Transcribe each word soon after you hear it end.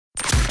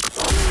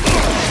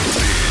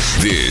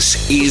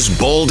This is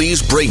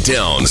Baldy's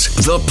Breakdowns,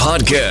 the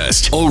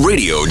podcast, a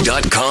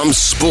radio.com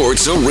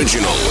sports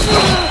original.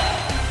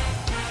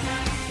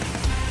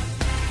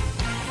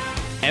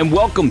 And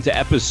welcome to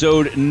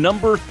episode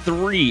number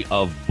 3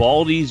 of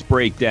Baldy's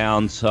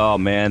Breakdowns. Oh,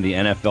 man, the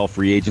NFL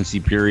free agency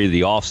period,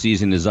 the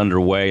offseason is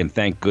underway, and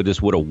thank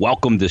goodness, what a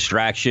welcome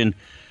distraction.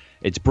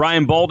 It's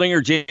Brian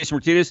Baldinger, Jason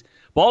Martinez.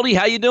 Baldy,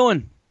 how you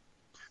doing?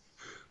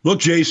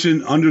 Look,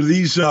 Jason, under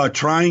these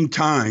trying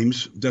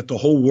times that the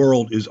whole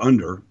world is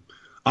under,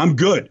 I'm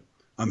good.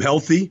 I'm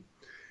healthy,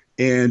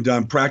 and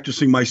I'm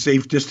practicing my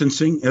safe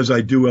distancing as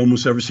I do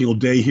almost every single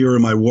day here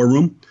in my war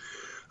room.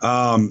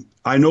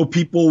 I know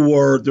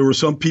there were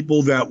some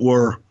people that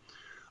were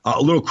a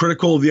little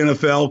critical of the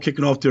NFL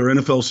kicking off their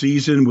NFL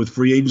season with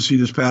free agency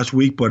this past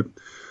week, but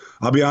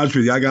I'll be honest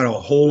with you, I got a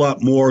whole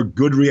lot more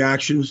good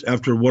reactions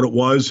after what it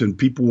was, and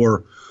people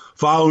were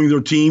following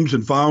their teams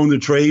and following the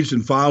trades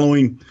and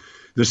following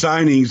the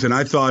signings, and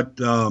I thought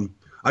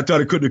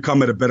it couldn't have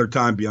come at a better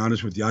time, to be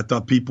honest with you. I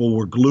thought people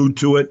were glued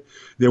to it.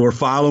 They were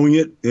following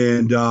it,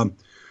 and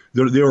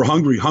they were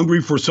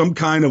hungry for some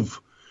kind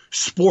of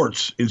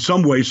sports in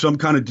some way, some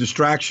kind of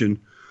distraction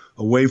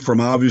away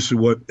from obviously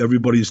what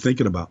everybody's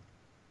thinking about.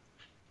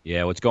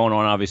 Yeah, what's going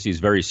on obviously is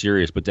very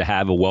serious, but to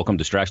have a welcome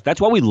distraction,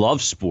 that's why we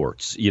love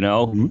sports,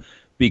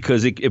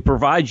 because it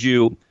provides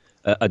you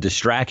a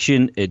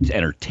distraction, it's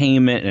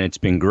entertainment, and it's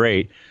been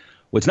great.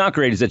 What's not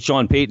great is that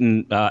Sean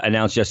Payton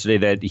announced yesterday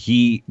that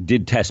he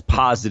did test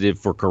positive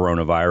for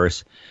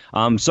coronavirus.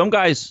 Some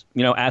guys,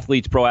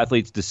 athletes, pro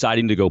athletes,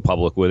 deciding to go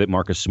public with it.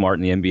 Marcus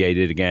Smart in the NBA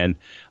did again.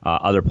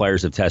 Other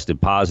players have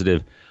tested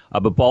positive.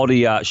 But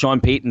Baldy,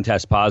 Sean Payton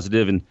tests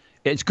positive, and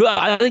it's good.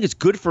 I think it's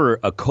good for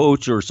a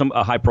coach or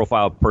a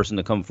high-profile person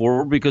to come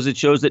forward because it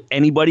shows that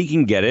anybody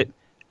can get it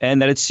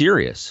and that it's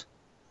serious.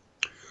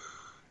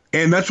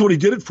 And that's what he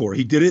did it for.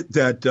 He did it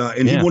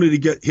he wanted to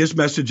get his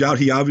message out.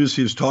 He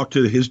obviously has talked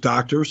to his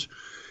doctors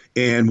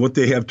and what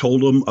they have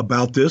told him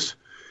about this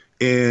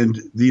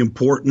and the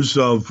importance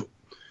of,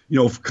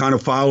 kind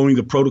of following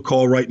the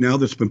protocol right now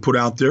that's been put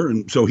out there.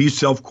 And so he's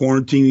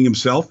self-quarantining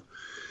himself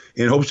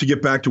and hopes to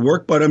get back to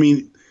work. But,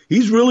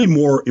 he's really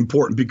more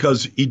important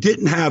because he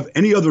didn't have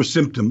any other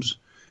symptoms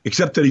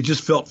except that he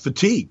just felt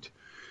fatigued.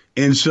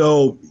 And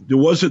so there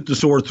wasn't the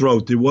sore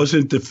throat. There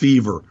wasn't the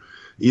fever.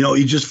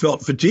 He just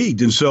felt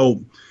fatigued. And so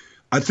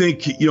I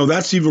think,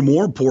 that's even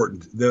more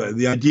important.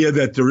 The idea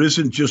that there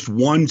isn't just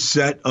one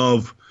set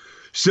of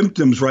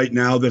symptoms right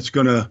now that's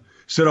going to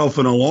set off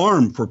an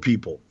alarm for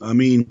people. I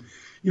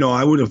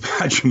would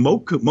imagine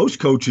most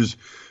coaches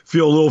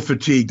feel a little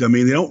fatigued.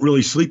 They don't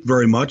really sleep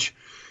very much,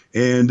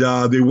 and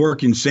they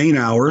work insane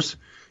hours.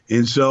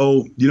 And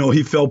so,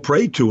 he fell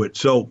prey to it.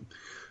 So,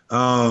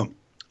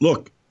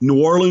 look,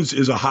 New Orleans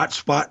is a hot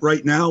spot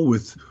right now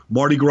with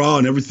Mardi Gras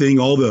and everything,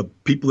 all the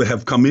people that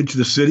have come into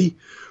the city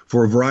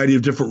for a variety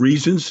of different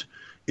reasons.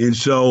 And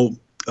so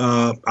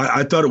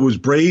I thought it was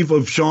brave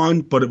of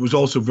Sean, but it was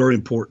also very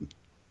important.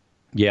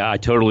 Yeah, I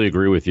totally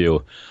agree with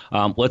you.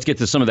 Let's get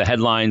to some of the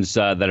headlines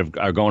that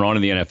are going on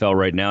in the NFL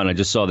right now. And I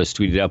just saw this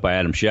tweeted out by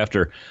Adam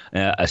Schefter,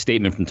 a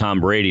statement from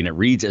Tom Brady, and it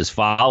reads as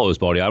follows,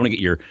 Baldy. I want to get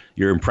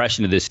your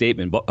impression of this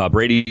statement.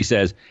 Brady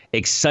says,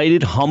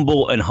 excited,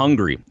 humble, and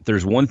hungry. If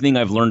there's one thing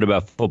I've learned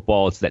about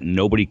football, it's that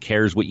nobody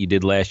cares what you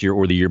did last year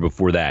or the year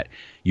before that.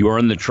 You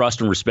earn the trust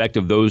and respect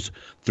of those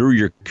through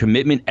your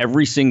commitment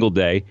every single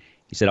day.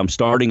 He said, I'm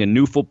starting a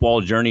new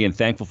football journey and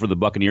thankful for the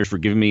Buccaneers for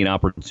giving me an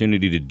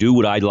opportunity to do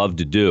what I love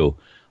to do.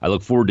 I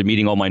look forward to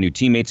meeting all my new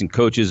teammates and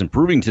coaches and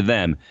proving to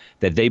them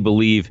that they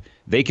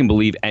can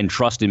believe and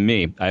trust in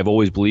me. I've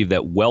always believed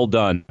that well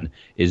done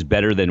is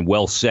better than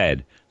well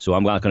said. So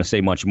I'm not going to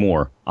say much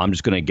more. I'm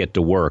just going to get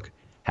to work.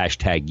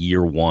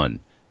 #year one.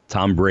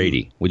 Tom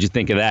Brady. What'd you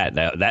think of that?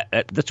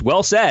 That's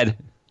well said.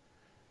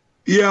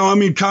 Yeah,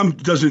 Tom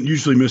doesn't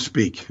usually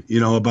misspeak,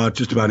 about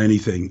just about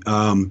anything.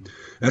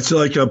 That's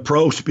like a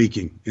pro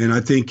speaking. And I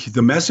think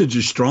the message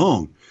is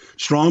strong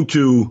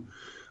to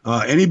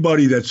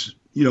anybody that's,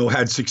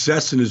 had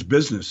success in his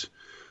business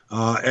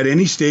at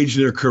any stage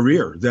of their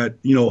career, that,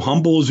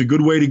 humble is a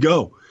good way to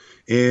go.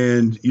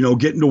 And,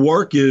 getting to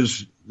work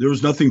there's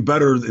nothing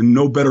better and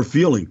no better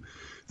feeling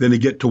than to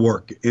get to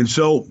work. And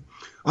so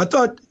I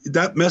thought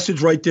that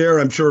message right there,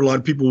 I'm sure a lot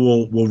of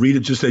people will read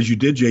it just as you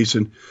did,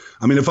 Jason.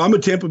 If I'm a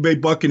Tampa Bay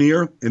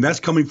Buccaneer and that's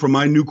coming from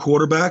my new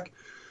quarterback,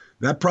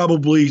 that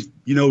probably,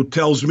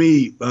 tells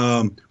me,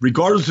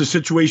 regardless of the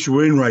situation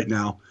we're in right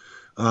now,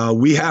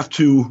 we have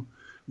to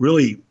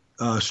really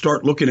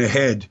start looking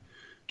ahead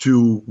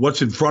to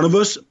what's in front of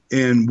us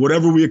and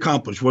whatever we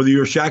accomplish, whether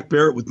you're Shaq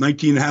Barrett with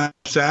 19 and a half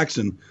sacks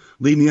and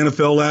leading the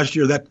NFL last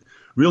year, that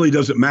really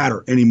doesn't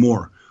matter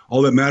anymore.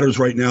 All that matters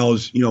right now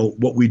is,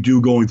 what we do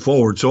going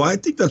forward. So I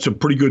think that's a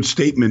pretty good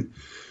statement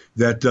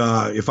that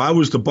if I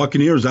was the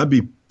Buccaneers, I'd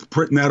be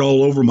printing that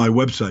all over my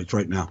websites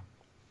right now.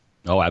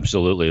 Oh,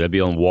 absolutely. That'd be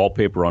on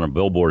wallpaper on a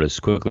billboard as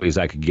quickly as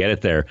I could get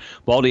it there.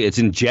 Baldy, it's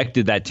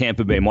injected that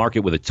Tampa Bay market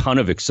with a ton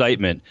of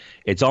excitement.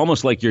 It's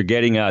almost like you're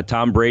getting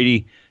Tom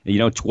Brady,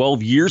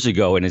 12 years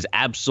ago in his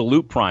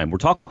absolute prime. We're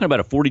talking about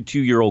a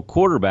 42-year-old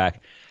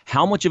quarterback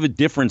How much of a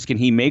difference can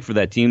he make for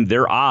that team?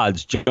 Their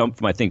odds jump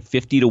from, I think,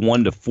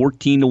 50-1 to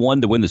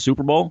 14-1 to win the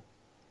Super Bowl.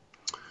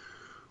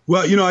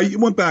 Well, I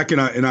went back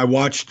and I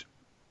watched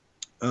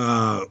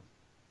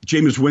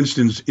Jameis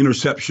Winston's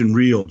interception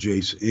reel,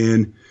 Jace,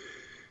 and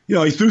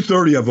he threw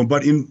 30 of them.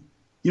 But in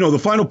the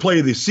final play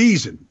of the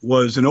season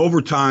was an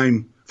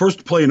overtime,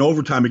 first play in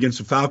overtime against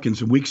the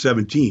Falcons in Week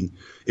 17.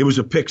 It was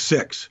a pick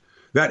six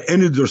that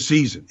ended their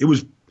season. It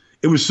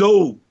was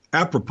so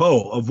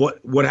apropos of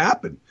what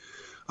happened.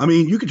 I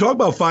mean, you could talk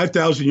about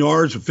 5,000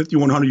 yards or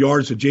 5,100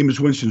 yards that Jameis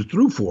Winston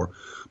threw for,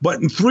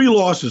 but in 3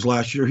 losses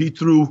last year, he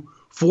threw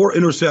 4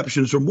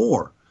 interceptions or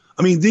more.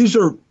 I mean, these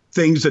are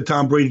things that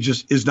Tom Brady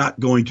just is not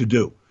going to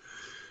do.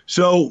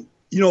 So,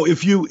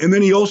 and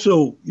then he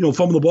also,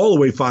 fumbled the ball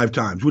away 5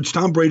 times, which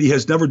Tom Brady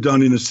has never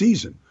done in a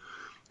season.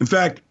 In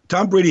fact,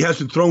 Tom Brady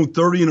hasn't thrown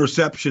 30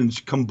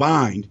 interceptions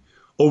combined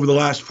over the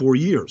last 4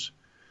 years.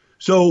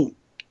 So,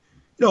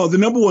 the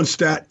number one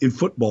stat in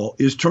football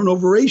is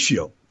turnover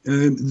ratio,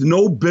 and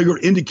no bigger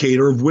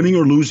indicator of winning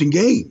or losing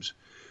games.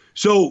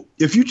 So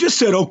if you just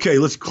said, okay,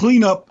 let's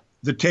clean up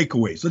the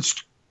takeaways,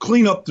 let's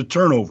clean up the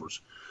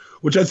turnovers,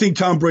 which I think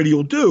Tom Brady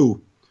will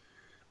do,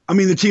 I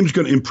mean, the team's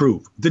going to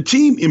improve. The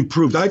team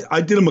improved.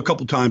 I did him a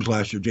couple times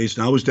last year,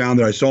 Jason. I was down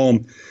there. I saw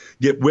him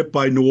get whipped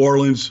by New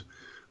Orleans,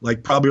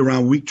 like probably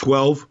around week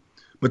 12.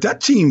 But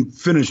that team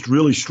finished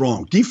really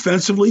strong.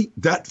 Defensively,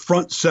 that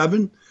front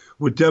 7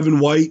 with Devin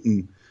White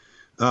and,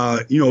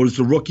 it was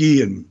the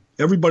rookie and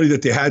everybody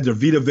that they had there,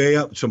 Vita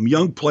Vea, some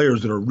young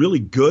players that are really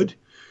good.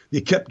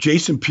 They kept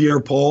Jason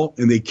Pierre-Paul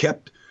and they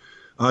kept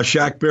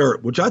Shaq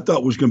Barrett, which I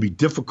thought was going to be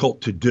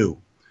difficult to do.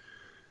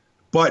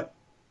 But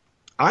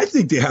I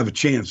think they have a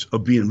chance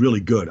of being really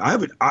good. I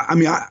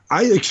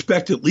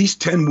expect at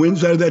least 10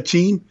 wins out of that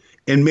team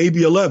and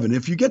maybe 11.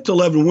 If you get to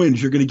 11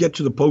 wins, you're going to get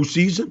to the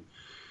postseason.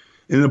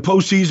 In the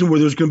postseason where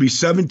there's going to be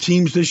 7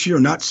 teams this year,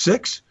 not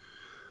 6,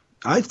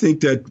 I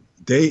think that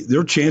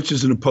their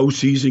chances in the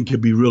postseason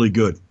can be really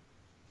good.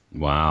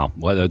 Wow.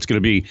 Well, it's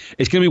going to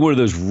be one of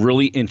those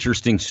really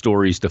interesting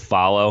stories to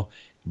follow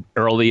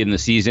early in the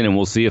season, and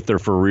we'll see if they're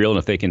for real and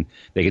if they can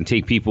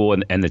take people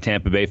and the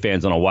Tampa Bay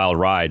fans on a wild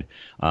ride.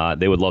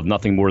 They would love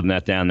nothing more than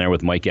that down there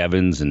with Mike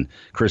Evans and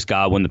Chris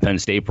Godwin, the Penn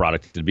State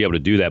product, to be able to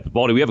do that. But,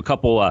 Baldy, we have a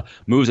couple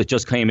moves that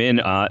just came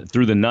in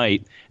through the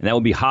night, and that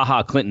would be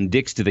HaHa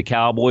Clinton-Dix to the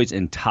Cowboys,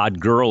 and Todd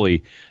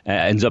Gurley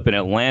ends up in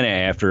Atlanta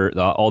after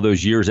all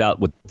those years out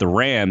with the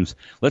Rams.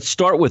 Let's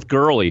start with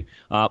Gurley.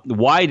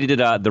 Why did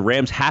the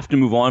Rams have to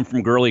move on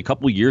from Gurley a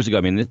couple of years ago?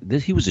 I mean,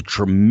 he was a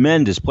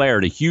tremendous player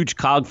and a huge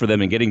cog for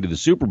them in getting to the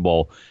Super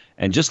Bowl.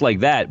 And just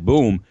like that,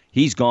 boom,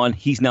 he's gone.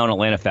 He's now an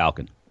Atlanta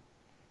Falcon.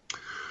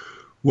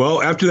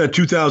 Well, after that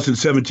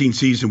 2017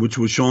 season, which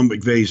was Sean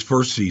McVay's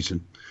first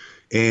season,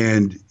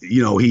 and,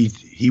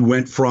 he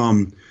went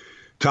from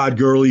Todd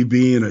Gurley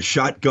being a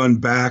shotgun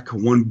back,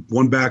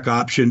 one back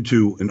option,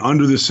 to an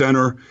under the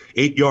center,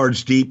 8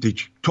 yards deep. They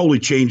totally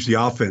changed the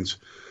offense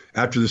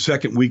after the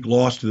second week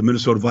loss to the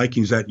Minnesota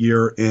Vikings that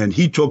year. And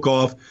he took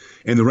off,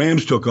 and the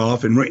Rams took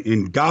off,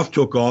 and Goff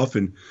took off.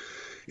 And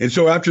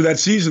so after that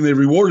season, they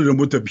rewarded him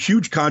with a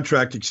huge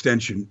contract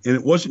extension, and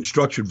it wasn't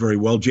structured very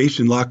well.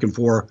 Jason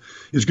Lockenfor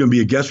is going to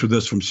be a guest with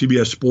us from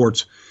CBS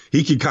Sports.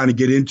 He can kind of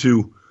get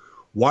into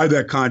why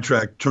that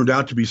contract turned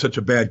out to be such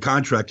a bad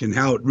contract and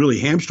how it really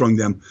hamstrung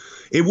them.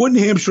 It wouldn't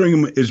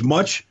hamstring them as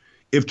much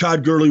if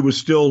Todd Gurley was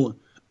still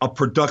a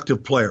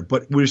productive player.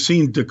 But we're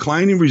seeing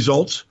declining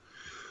results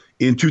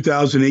in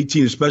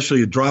 2018,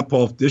 especially a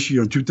drop-off this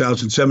year in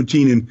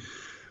 2017. And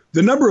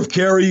the number of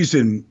carries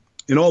and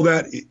all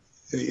that –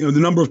 the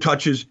number of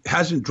touches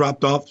hasn't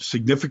dropped off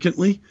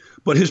significantly,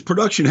 but his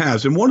production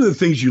has. And one of the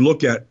things you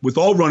look at with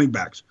all running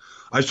backs,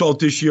 I saw it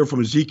this year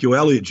from Ezekiel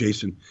Elliott,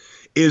 Jason,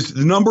 is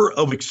the number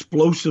of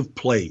explosive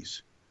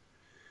plays.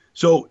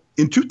 So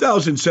in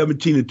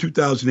 2017 and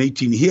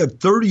 2018, he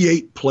had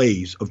 38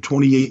 plays of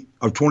 20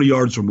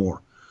 yards or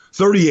more.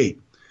 38.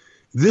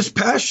 This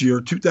past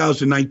year,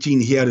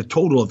 2019, he had a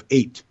total of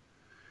 8.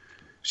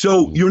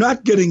 So you're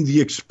not getting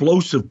the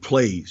explosive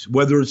plays,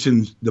 whether it's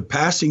in the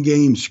passing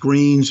game,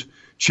 screens,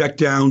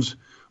 checkdowns,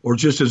 or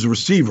just as a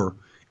receiver,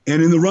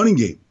 and in the running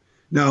game.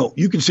 Now,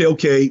 you can say,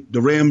 okay,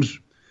 the Rams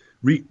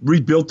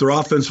rebuilt their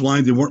offensive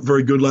line. They weren't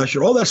very good last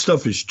year. All that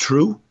stuff is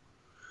true.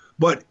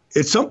 But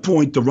at some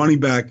point, the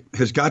running back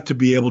has got to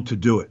be able to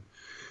do it.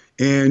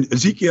 And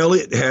Ezekiel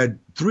Elliott had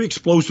 3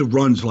 explosive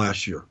runs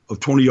last year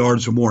of 20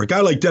 yards or more. A guy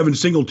like Devin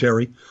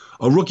Singletary,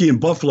 a rookie in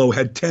Buffalo,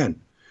 had 10.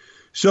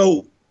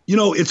 So,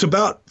 it's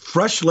about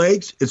fresh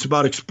legs. It's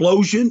about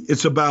explosion.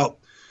 It's about,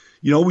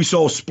 we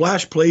saw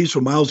splash plays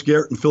from Myles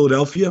Garrett in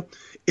Philadelphia.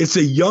 It's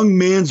a young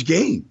man's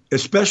game,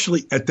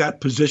 especially at that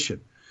position.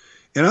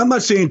 And I'm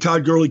not saying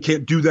Todd Gurley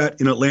can't do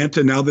that in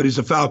Atlanta now that he's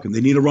a Falcon.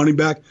 They need a running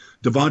back.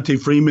 Devontae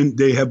Freeman,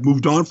 they have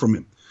moved on from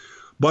him.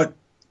 But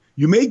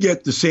you may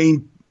get the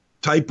same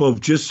type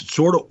of just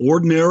sort of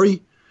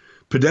ordinary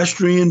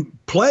pedestrian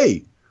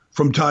play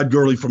from Todd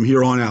Gurley from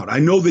here on out. I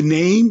know the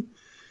name,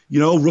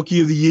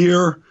 Rookie of the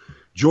Year,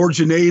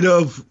 Georgia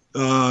native,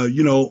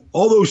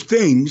 all those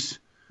things.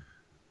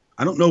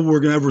 I don't know if we're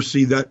going to ever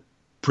see that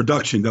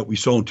production that we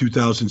saw in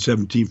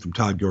 2017 from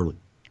Todd Gurley.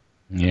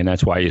 And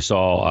that's why you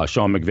saw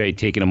Sean McVay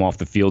taking him off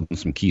the field in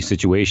some key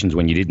situations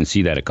when you didn't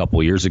see that a couple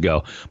of years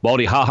ago.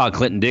 Baldy,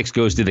 Clinton Dix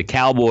goes to the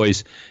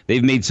Cowboys.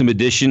 They've made some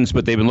additions,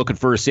 but they've been looking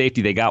for a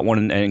safety. They got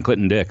one in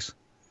Clinton Dix.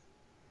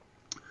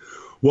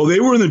 Well,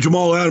 they were in the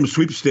Jamal Adams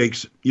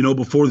sweepstakes,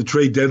 before the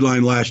trade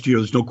deadline last year.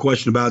 There's no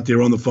question about it. They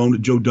were on the phone to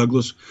Joe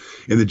Douglas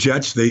and the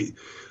Jets. They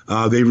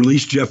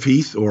released Jeff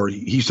Heath, or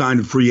he signed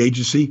a free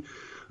agency.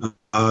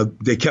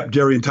 They kept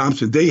Darian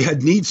Thompson. They have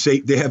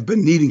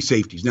been needing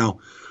safeties. Now,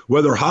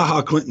 whether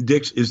Clinton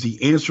Dix is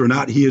the answer or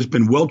not, he has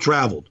been well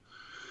traveled.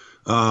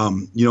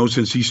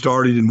 Since he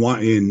started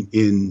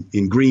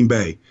in Green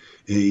Bay,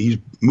 and he's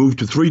moved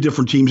to 3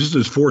 different teams. This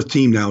is his 4th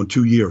team now in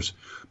 2 years.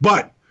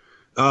 But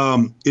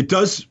it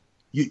does.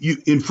 You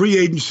in free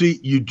agency,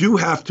 you do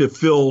have to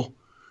fill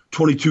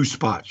 22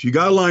 spots. You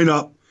got to line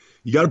up.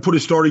 You got to put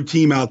a starting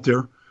team out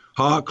there.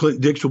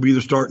 Clinton Dix will be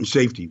the starting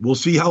safety. We'll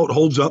see how he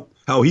holds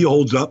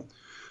up.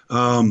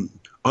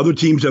 Other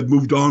teams have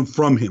moved on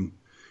from him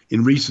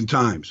in recent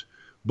times,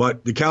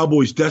 but the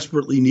Cowboys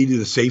desperately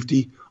needed a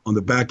safety on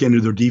the back end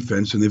of their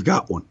defense, and they've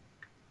got one.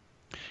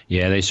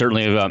 Yeah, they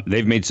certainly have.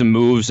 They've made some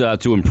moves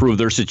to improve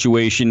their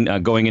situation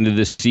going into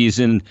this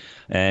season,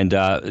 and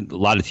a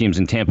lot of teams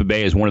in Tampa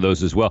Bay is one of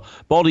those as well.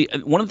 Baldy,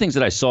 one of the things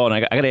that I saw, and I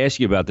got to ask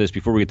you about this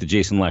before we get to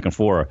Jason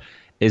Lackenfora,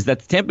 is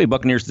that the Tampa Bay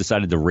Buccaneers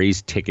decided to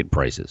raise ticket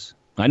prices.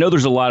 I know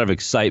there's a lot of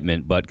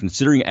excitement, but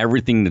considering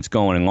everything that's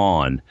going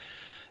on,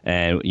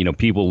 and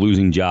people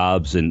losing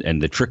jobs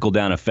and the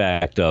trickle-down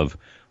effect of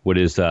what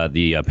is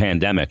the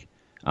pandemic,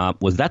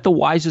 was that the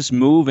wisest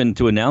move and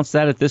to announce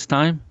that at this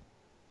time?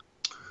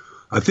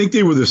 I think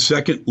they were the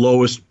second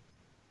lowest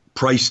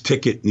price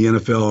ticket in the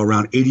NFL,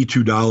 around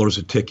 $82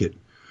 a ticket.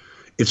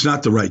 It's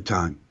not the right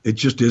time. It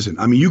just isn't.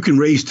 I mean, you can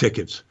raise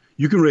tickets.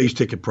 You can raise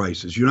ticket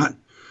prices.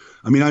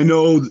 I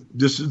know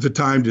this is the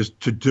time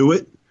to do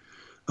it.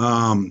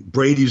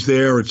 Brady's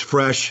there. It's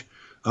fresh.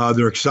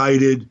 They're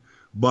excited.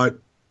 But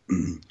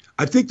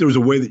I think there was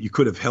a way that you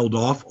could have held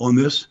off on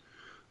this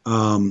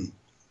and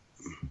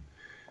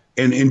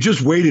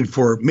just waited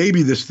for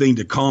maybe this thing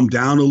to calm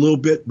down a little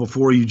bit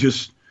before you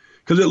just –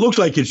 because it looks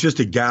like it's just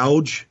a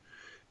gouge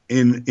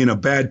in a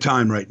bad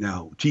time right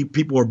now.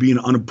 People are being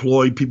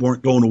unemployed. People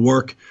aren't going to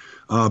work.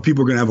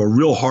 People are going to have a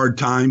real hard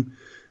time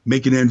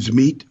making ends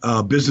meet.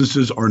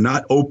 Businesses are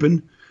not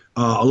open.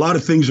 A lot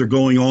of things are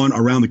going on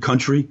around the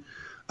country.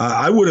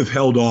 I would have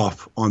held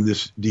off on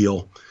this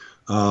deal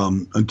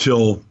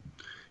until,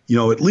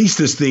 at least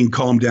this thing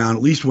calmed down,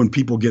 at least when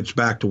people gets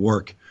back to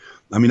work.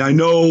 I mean, I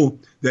know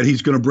that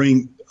he's going to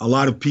bring a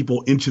lot of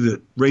people into the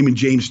Raymond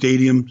James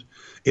Stadium.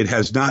 It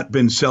has not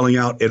been selling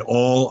out at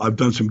all. I've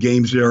done some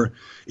games there.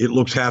 It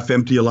looks half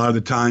empty a lot of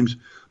the times,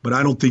 but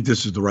I don't think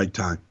this is the right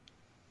time.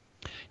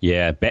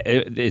 Yeah,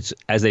 it's,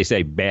 as they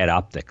say, bad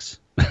optics.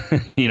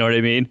 You know what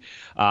I mean?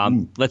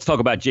 Let's talk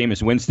about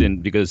Jameis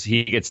Winston because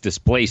he gets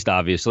displaced,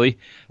 obviously,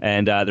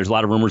 and there's a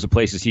lot of rumors of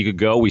places he could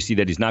go. We see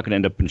that he's not going to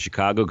end up in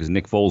Chicago because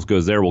Nick Foles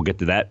goes there. We'll get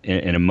to that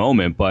in a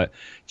moment, but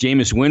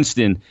Jameis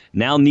Winston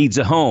now needs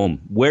a home.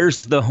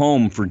 Where's the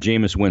home for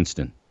Jameis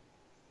Winston?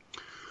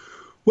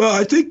 Well,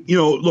 I think,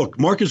 look,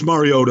 Marcus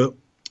Mariota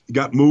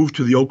got moved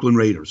to the Oakland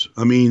Raiders.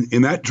 I mean,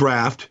 in that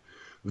draft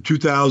of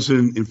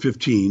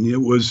 2015, it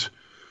was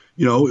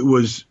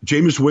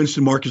Jameis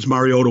Winston, Marcus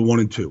Mariota 1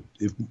 and 2.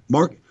 If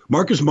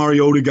Marcus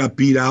Mariota got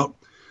beat out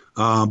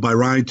by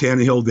Ryan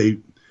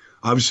Tannehill,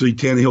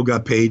 Tannehill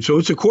got paid. So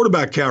it's a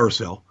quarterback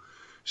carousel.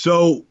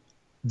 So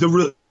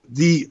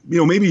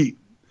maybe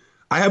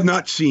I have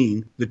not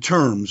seen the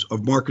terms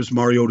of Marcus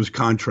Mariota's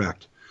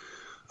contract.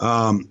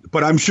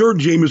 But I'm sure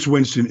Jameis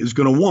Winston is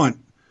going to want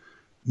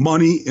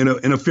money in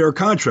a fair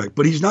contract,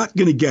 but he's not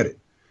going to get it.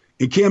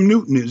 And Cam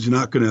Newton is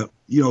not going to,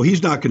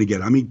 he's not going to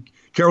get it. I mean,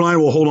 Carolina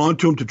will hold on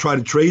to him to try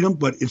to trade him,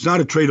 but it's not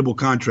a tradable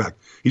contract.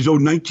 He's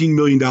owed $19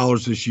 million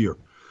this year.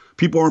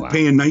 People aren't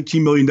paying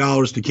 $19 million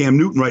to Cam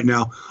Newton right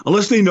now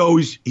unless they know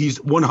he's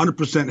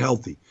 100%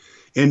 healthy.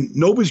 And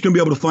nobody's going to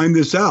be able to find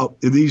this out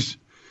in these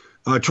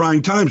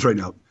trying times right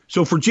now.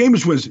 So for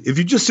Jameis Winston, if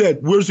you just said,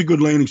 where's a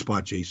good landing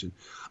spot, Jason?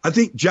 I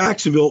think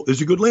Jacksonville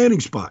is a good landing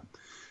spot.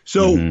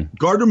 So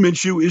Gardner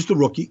Minshew is the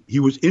rookie. He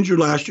was injured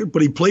last year,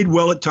 but he played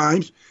well at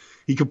times.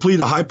 He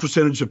completed a high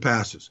percentage of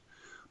passes.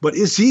 But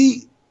is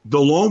he the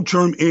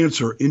long-term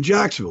answer in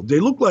Jacksonville? They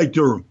look like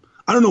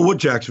I don't know what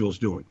Jacksonville's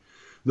doing.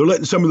 They're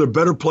letting some of their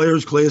better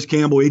players, Calais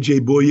Campbell,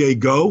 A.J. Bouye,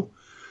 go.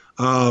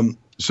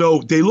 So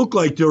they look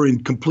like they're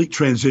in complete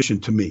transition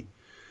to me.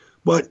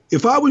 But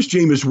if I was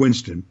Jameis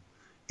Winston,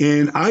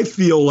 and I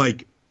feel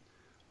like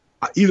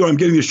either I'm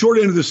getting the short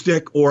end of the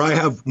stick or I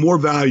have more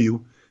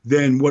value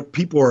than what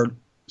people are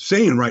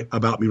saying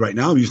about me right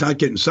now, he's not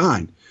getting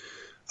signed,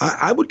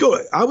 I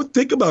would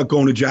think about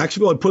going to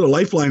Jacksonville. I'd put a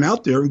lifeline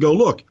out there and go,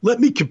 look, let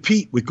me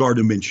compete with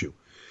Gardner Minshew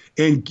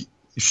and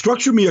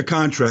structure me a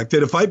contract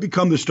that if I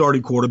become the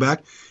starting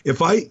quarterback,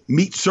 if I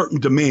meet certain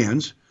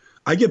demands,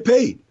 I get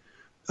paid.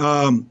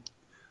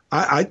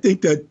 I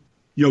think that,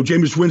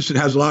 Jameis Winston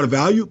has a lot of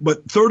value,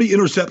 but 30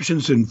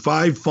 interceptions and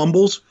 5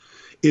 fumbles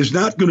is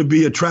not going to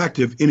be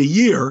attractive in a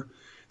year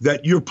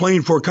that you're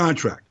playing for a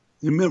contract.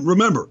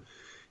 Remember,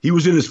 he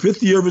was in his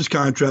 5th year of his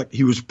contract.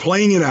 He was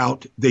playing it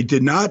out. They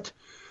did not,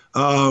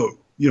 they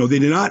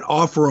did not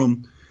offer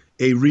him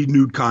a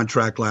renewed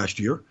contract last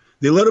year.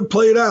 They let him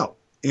play it out.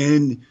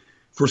 And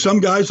for some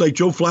guys like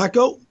Joe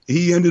Flacco,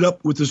 he ended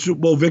up with the Super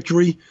Bowl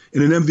victory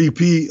and an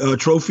MVP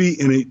trophy,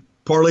 and it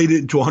parlayed it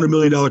into a $100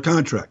 million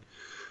contract.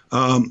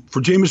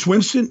 For Jameis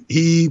Winston,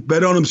 he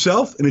bet on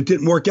himself, and it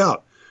didn't work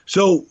out.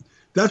 So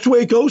that's the way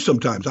it goes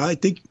sometimes, I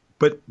think.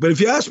 But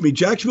if you ask me,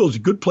 Jacksonville is a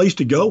good place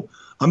to go.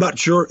 I'm not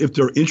sure if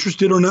they're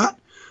interested or not.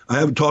 I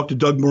haven't talked to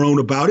Doug Marrone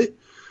about it.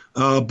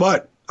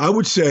 But I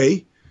would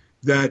say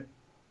that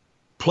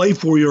play a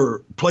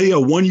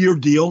 1-year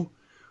deal,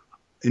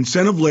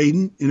 incentive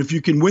laden, and if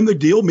you can win the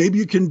deal, maybe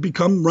you can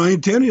become Ryan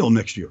Tannehill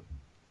next year.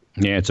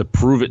 Yeah, it's a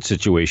prove-it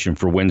situation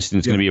for Winston.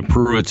 It's going to be a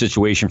prove-it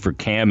situation for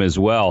Cam as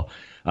well.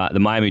 The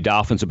Miami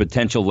Dolphins, a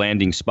potential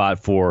landing spot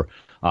for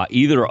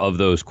either of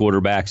those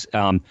quarterbacks.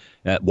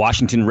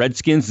 Washington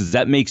Redskins, does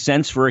that make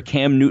sense for a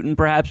Cam Newton,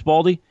 perhaps,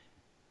 Baldy?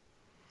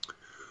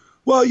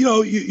 Well,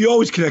 you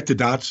always connect the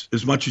dots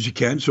as much as you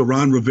can. So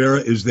Ron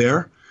Rivera is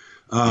there.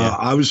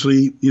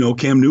 Obviously,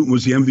 Cam Newton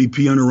was the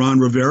MVP under Ron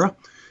Rivera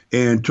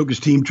and took his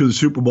team to the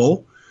Super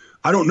Bowl.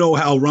 I don't know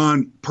how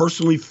Ron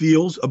personally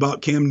feels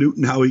about Cam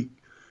Newton, how he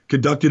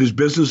conducted his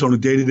business on a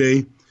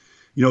day-to-day,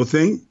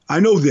 thing.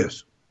 I know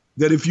this,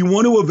 that if you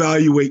want to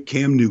evaluate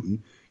Cam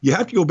Newton, you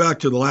have to go back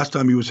to the last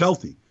time he was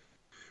healthy.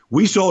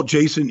 We saw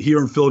Jason here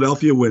in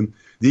Philadelphia when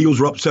the Eagles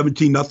were up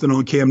 17-0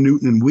 on Cam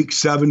Newton in Week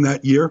 7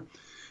 that year,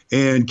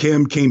 and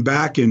Cam came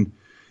back and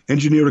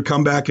engineered a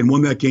comeback and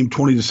won that game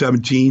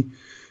 20-17.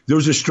 There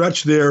was a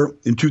stretch there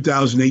in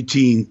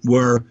 2018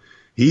 where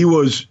he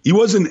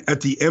wasn't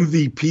at the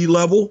MVP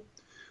level,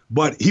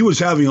 but he was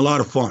having a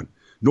lot of fun.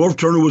 Norv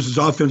Turner was his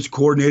offensive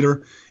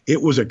coordinator.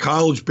 It was a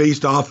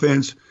college-based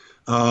offense.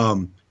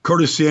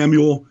 Curtis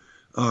Samuel,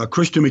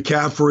 Christian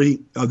McCaffrey,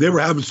 they were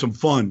having some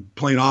fun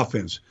playing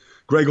offense.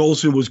 Greg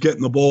Olsen was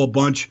getting the ball a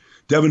bunch.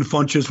 Devin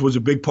Funchess was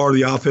a big part of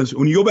the offense.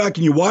 When you go back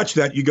and you watch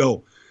that, you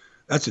go,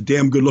 that's a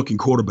damn good-looking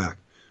quarterback.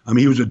 I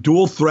mean, he was a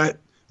dual threat.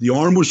 The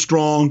arm was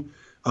strong.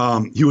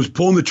 He was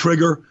pulling the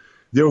trigger.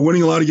 They were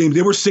winning a lot of games.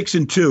 They were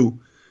 6-2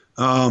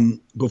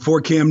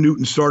 before Cam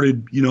Newton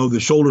started, the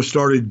shoulder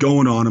started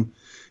going on him.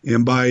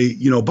 And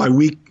by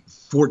week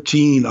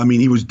 14, I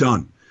mean, he was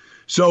done.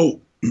 So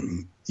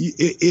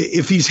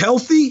if he's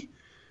healthy,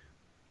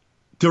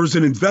 there's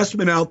an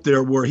investment out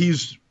there where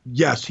he's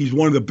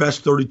one of the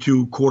best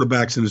 32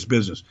 quarterbacks in this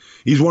business.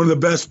 He's one of the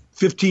best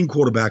 15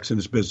 quarterbacks in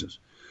this business.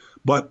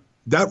 But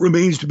that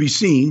remains to be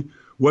seen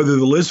whether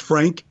the Liz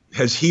Frank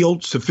has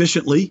healed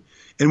sufficiently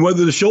and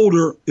whether the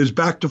shoulder is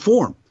back to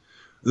form,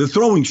 the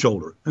throwing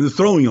shoulder and the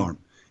throwing arm.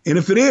 And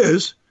if it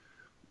is,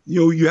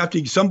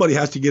 somebody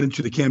has to get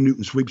into the Cam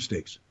Newton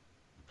sweepstakes.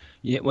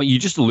 Yeah, well, you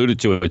just alluded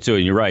to it too,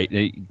 and you're right.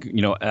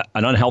 An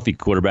unhealthy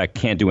quarterback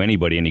can't do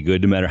anybody any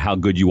good, no matter how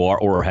good you are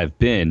or have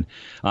been.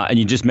 And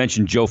you just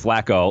mentioned Joe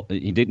Flacco.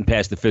 He didn't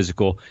pass the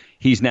physical.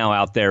 He's now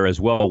out there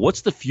as well.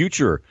 What's the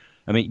future?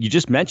 I mean, you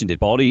just mentioned it,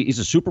 Baldy. He's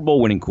a Super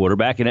Bowl winning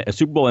quarterback and a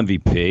Super Bowl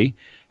MVP.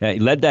 He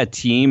led that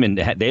team, and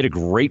they had a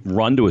great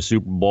run to a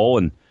Super Bowl.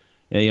 And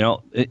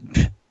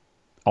is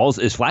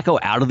Flacco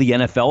out of the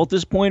NFL at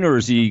this point, or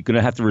is he going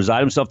to have to resign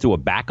himself to a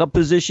backup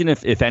position,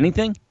 if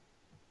anything?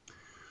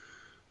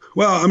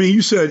 Well, I mean,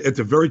 you said at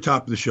the very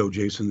top of the show,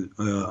 Jason,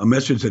 a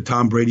message that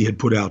Tom Brady had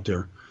put out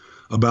there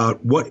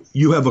about what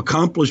you have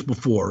accomplished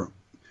before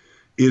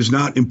is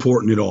not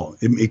important at all.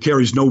 It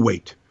carries no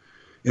weight.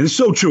 And it's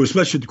so true,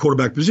 especially at the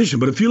quarterback position.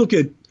 But if you look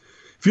at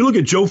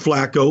Joe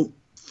Flacco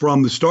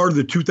from the start of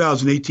the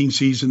 2018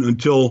 season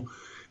until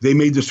they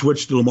made the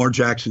switch to Lamar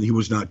Jackson, he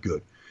was not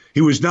good.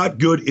 He was not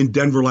good in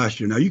Denver last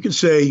year. Now, you can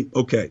say,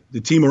 okay, the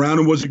team around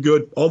him wasn't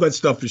good. All that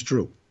stuff is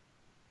true.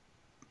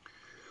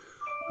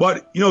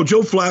 But,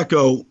 Joe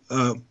Flacco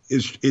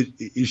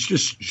is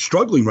just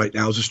struggling right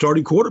now as a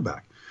starting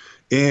quarterback.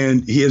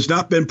 And he has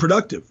not been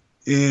productive.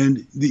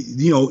 And,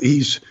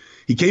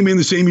 he came in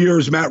the same year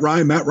as Matt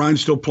Ryan. Matt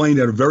Ryan's still playing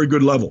at a very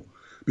good level.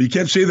 But you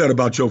can't say that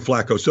about Joe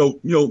Flacco. So,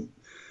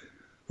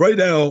 right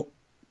now,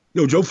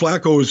 Joe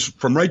Flacco is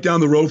from right down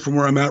the road from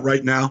where I'm at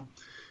right now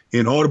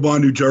in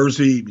Audubon, New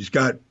Jersey. He's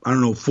got,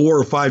 4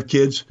 or 5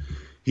 kids.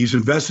 He's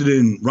invested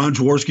in Ron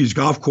Jaworski's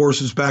golf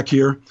courses back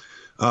here.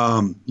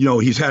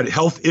 He's had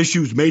health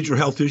issues, major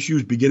health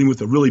issues, beginning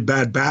with a really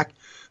bad back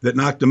that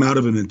knocked him out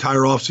of an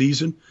entire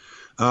offseason.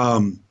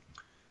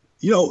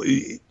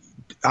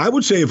 I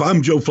would say if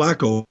I'm Joe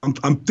Flacco,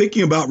 I'm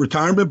thinking about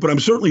retirement, but I'm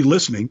certainly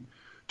listening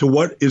to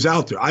what is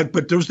out there.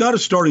 But there's not a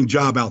starting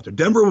job out there.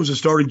 Denver was a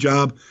starting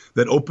job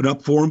that opened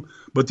up for him,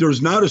 but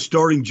there's not a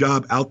starting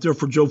job out there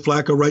for Joe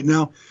Flacco right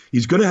now.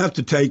 He's going to have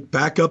to take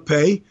backup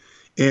pay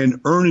and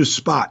earn his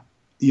spot,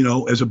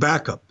 as a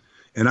backup.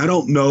 And I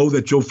don't know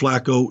that Joe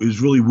Flacco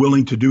is really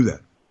willing to do that.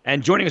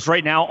 And joining us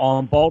right now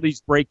on Baldy's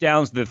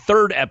Breakdowns, the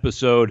 3rd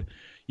episode.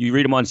 You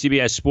read him on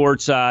CBS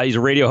Sports. He's a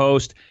radio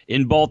host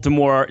in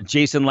Baltimore.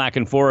 Jason La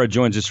Canfora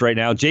joins us right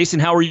now. Jason,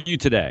 how are you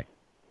today?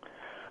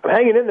 I'm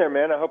hanging in there,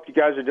 man. I hope you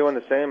guys are doing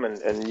the same,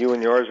 and you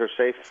and yours are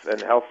safe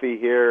and healthy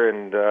here,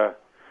 and so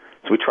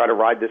we try to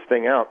ride this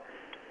thing out.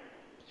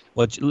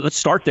 Let's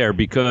start there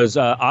because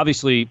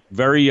obviously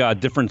very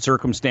different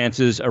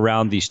circumstances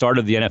around the start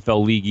of the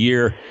NFL league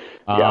year.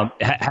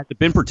 Has it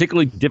been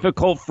particularly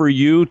difficult for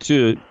you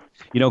to,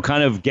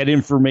 kind of get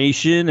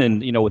information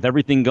and, with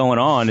everything going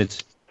on,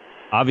 it's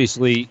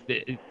obviously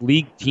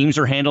league teams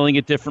are handling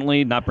it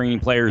differently, not bringing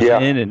players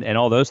in and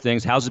all those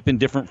things. How's it been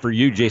different for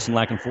you, Jason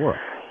La Canfora?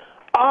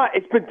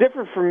 It's been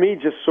different for me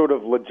just sort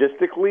of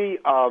logistically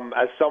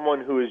as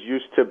someone who is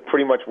used to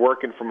pretty much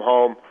working from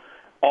home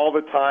all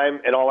the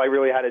time, and all I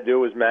really had to do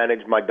was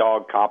manage my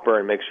dog Copper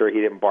and make sure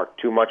he didn't bark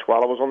too much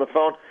while I was on the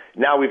phone.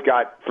 Now we've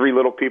got 3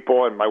 little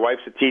people, and my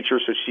wife's a teacher,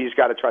 so she's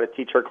got to try to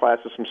teach her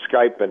classes from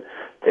Skype, and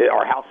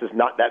our house is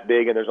not that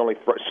big, and there's only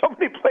so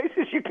many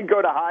places you can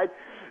go to hide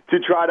to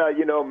try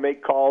to,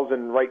 make calls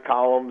and write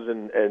columns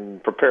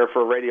and prepare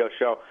for a radio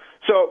show.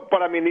 So,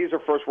 but I mean, these are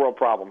first world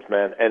problems,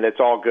 man, and it's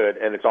all good,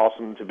 and it's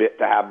awesome to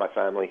have my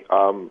family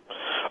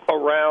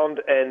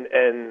around,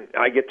 and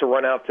I get to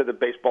run out to the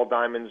baseball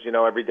diamonds,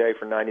 every day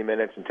for 90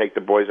 minutes and take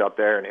the boys out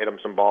there and hit them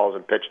some balls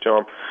and pitch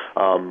to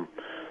them.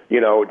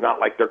 Not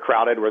like they're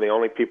crowded, we're the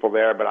only people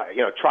there, but I,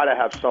 try to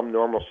have some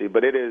normalcy.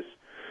 But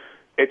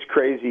it's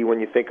crazy when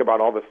you think about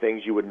all the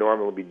things you would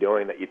normally be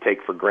doing that you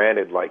take for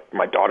granted. Like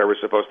my daughter was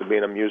supposed to be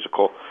in a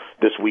musical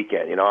this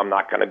weekend. I'm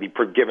not going to be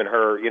giving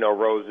her,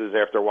 roses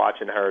after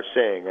watching her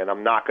sing, and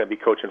I'm not going to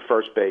be coaching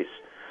first base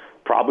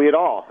probably at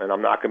all, and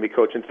I'm not going to be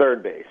coaching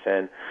third base.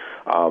 And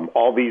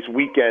all these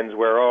weekends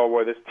where,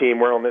 we're this team,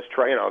 we're on this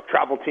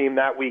travel team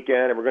that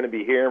weekend, and we're going to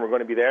be here and we're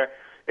going to be there.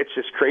 It's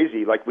just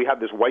crazy. Like we have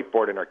this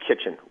whiteboard in our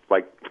kitchen,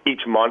 like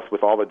each month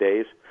with all the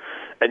days,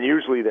 and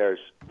usually there's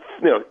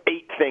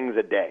 8 things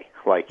a day.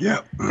 Like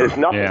there's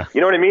nothing. Yeah. You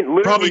know what I mean?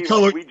 Literally,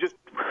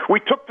 we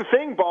took the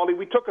thing, Baldy.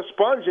 We took a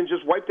sponge and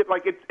just wiped it.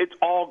 Like it's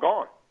all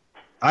gone.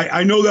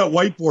 I know that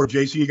whiteboard,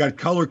 Jason. You got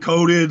color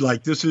coded.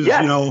 Like this is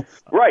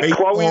right.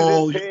 Baseball,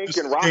 Chloe's in pink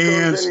and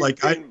Rocco's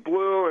in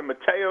blue and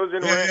Mateo's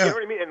in red. You know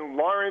what I mean? And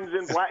Lauren's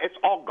in black. It's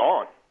all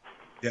gone.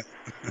 Yeah.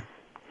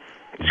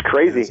 It's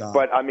crazy,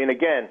 but I mean,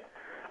 again.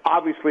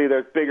 Obviously,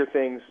 there's bigger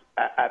things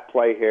at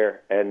play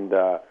here, and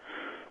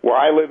where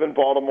I live in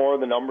Baltimore,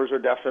 the numbers are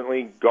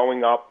definitely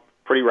going up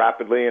pretty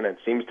rapidly, and it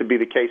seems to be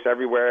the case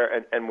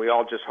everywhere, and we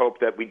all just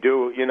hope that we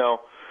do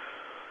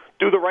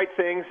the right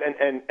things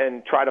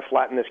and try to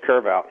flatten this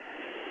curve out.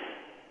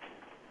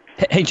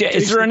 Hey, Jay,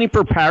 is there any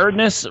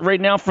preparedness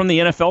right now from the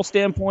NFL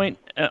standpoint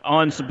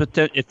on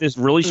if this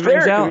really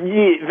strings out?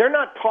 They're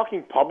not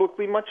talking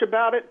publicly much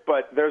about it,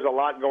 but there's a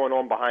lot going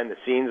on behind the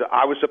scenes.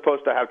 I was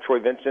supposed to have Troy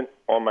Vincent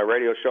on my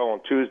radio show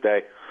on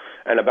Tuesday,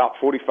 and about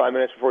 45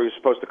 minutes before he was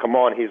supposed to come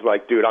on, he's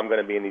like, dude, I'm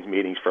going to be in these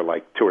meetings for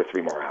like 2 or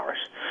 3 more hours.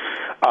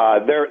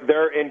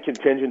 They're in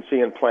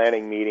contingency and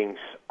planning meetings.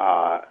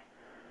 I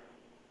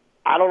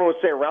don't know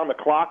what to say around the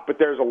clock, but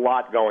there's a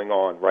lot going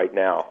on right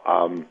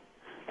now.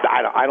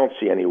 I don't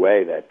see any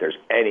way that there's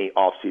any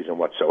off-season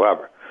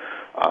whatsoever.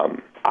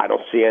 I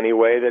don't see any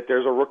way that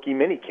there's a rookie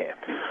minicamp.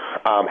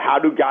 How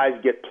do guys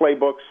get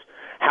playbooks?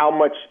 How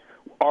much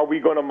are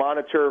we going to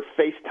monitor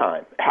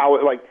FaceTime?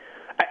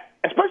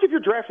 Especially if you're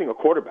drafting a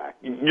quarterback,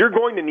 you're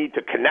going to need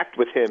to connect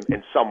with him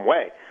in some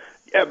way.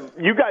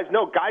 You guys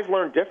know guys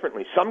learn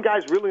differently. Some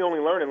guys really only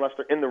learn unless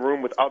they're in the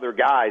room with other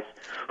guys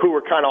who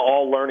are kind of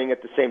all learning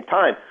at the same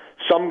time.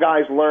 Some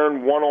guys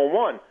learn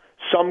one-on-one.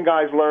 Some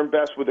guys learn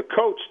best with a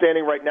coach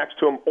standing right next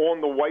to them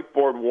on the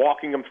whiteboard,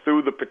 walking them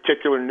through the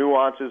particular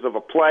nuances of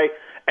a play,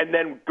 and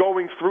then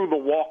going through the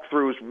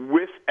walkthroughs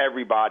with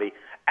everybody,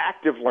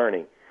 active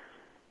learning.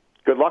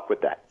 Good luck with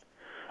that.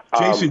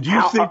 Jason, do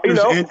you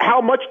think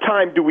how much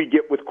time do we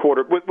get with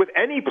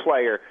any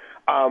player?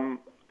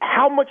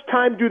 How much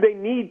time do they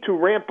need to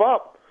ramp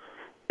up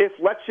if,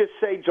 let's just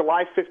say,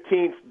 July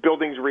 15th,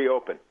 buildings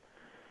reopen?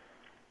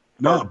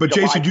 No, but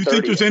Jason, do you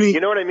think there's any?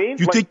 You know what I mean?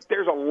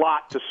 There's a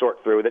lot to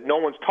sort through that no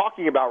one's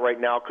talking about right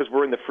now because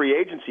we're in the free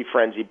agency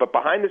frenzy. But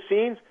behind the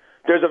scenes,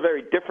 there's a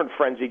very different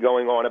frenzy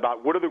going on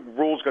about what are the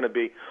rules going to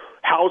be?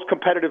 How is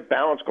competitive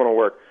balance going to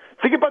work?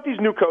 Think about these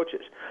new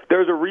coaches.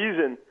 There's a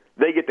reason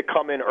they get to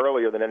come in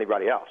earlier than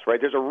anybody else,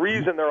 right? There's a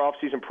reason their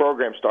off-season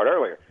programs start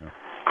earlier. Yeah.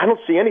 I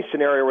don't see any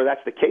scenario where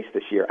that's the case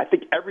this year. I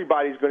think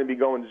everybody's going to be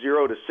going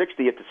 0 to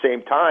 60 at the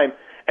same time.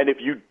 And if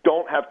you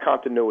don't have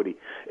continuity,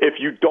 if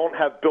you don't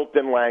have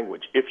built-in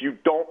language, if you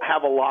don't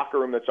have a locker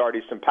room that's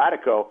already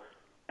simpatico,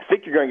 I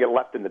think you're going to get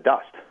left in the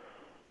dust.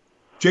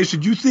 Jason,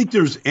 do you think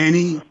there's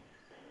anything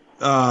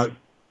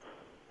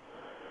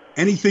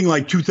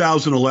like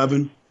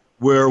 2011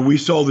 where we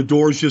saw the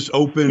doors just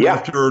open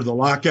after the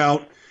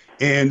lockout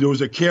and there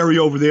was a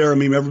carryover there? I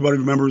mean, everybody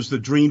remembers the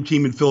Dream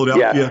Team in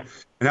Philadelphia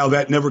and how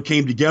that never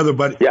came together.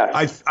 But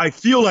I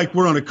feel like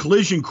we're on a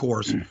collision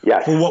course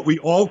for what we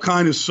all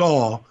kind of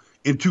saw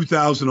in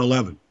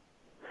 2011.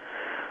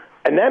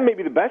 And that may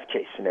be the best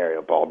case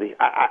scenario, Baldy.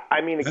 I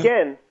mean,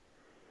 again,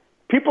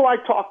 people I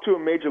talk to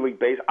in Major League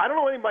Baseball, I don't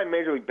know anybody in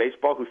Major League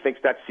Baseball who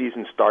thinks that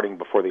season's starting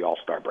before the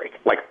All-Star break.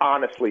 Like,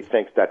 honestly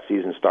thinks that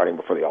season's starting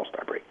before the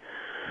All-Star break.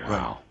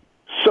 Wow.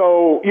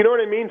 So, you know what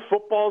I mean?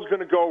 Football's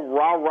going to go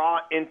rah-rah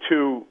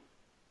into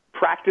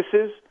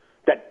practices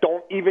that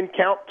don't even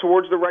count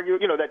towards the regular,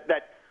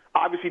 that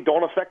obviously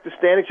don't affect the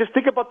standings. Just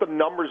think about the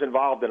numbers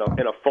involved in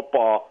a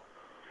football.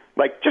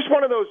 Like, just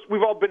one of those,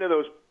 we've all been to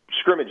those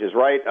scrimmages,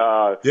 right?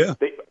 Yeah.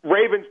 The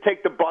Ravens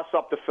take the bus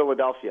up to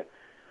Philadelphia.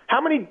 How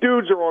many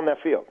dudes are on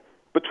that field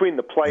between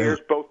the players,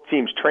 both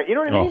teams train? You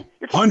know what I mean?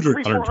 You're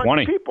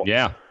 120 people.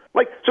 Yeah.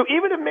 Like, so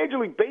even in Major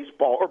League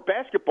Baseball or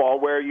basketball,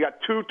 where you got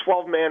 2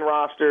 12-man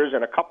rosters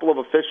and a couple of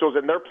officials,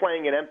 and they're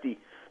playing in empty.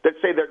 Let's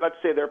say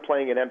they're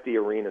playing in empty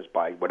arenas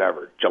by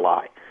whatever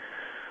July.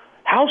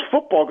 How's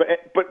football going?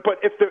 But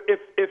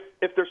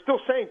if they're still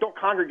saying don't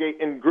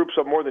congregate in groups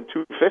of more than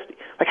 250,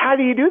 like how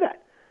do you do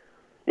that?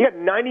 You got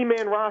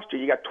 90-man roster,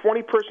 you got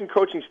 20-person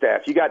coaching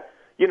staff, you got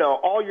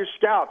all your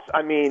scouts.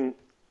 I mean,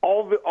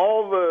 all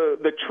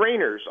the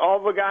trainers,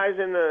 all the guys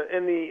in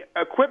the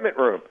equipment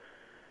room.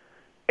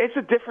 It's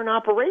a different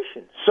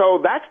operation. So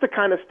that's the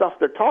kind of stuff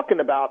they're talking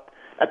about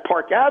at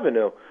Park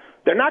Avenue.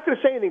 They're not going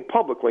to say anything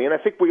publicly, and I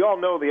think we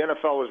all know the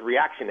NFL was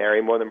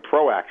reactionary more than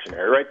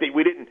proactionary, right? They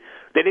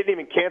didn't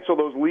even cancel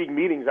those league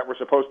meetings that were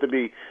supposed to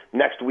be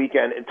next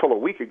weekend until a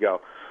week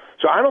ago.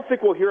 So I don't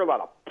think we'll hear a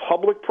lot of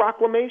public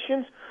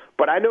proclamations,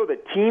 but I know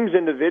that teams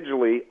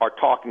individually are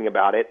talking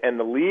about it, and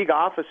the league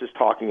office is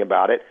talking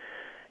about it.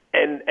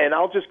 And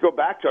I'll just go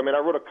back to, I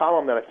wrote a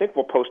column that I think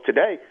we'll post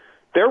today.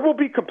 There will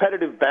be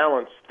competitive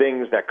balance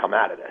things that come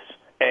out of this.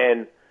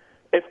 And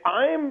if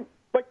I'm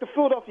like the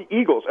Philadelphia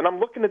Eagles and I'm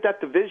looking at that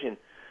division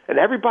and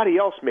everybody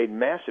else made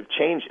massive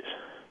changes,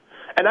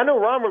 and I know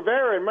Ron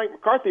Rivera and Mike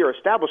McCarthy are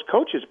established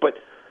coaches, but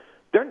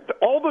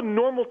all the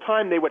normal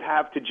time they would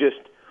have to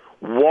just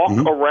walk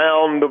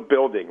around the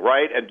building,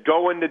 right, and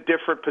go into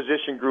different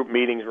position group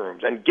meetings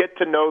rooms and get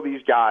to know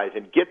these guys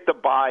and get the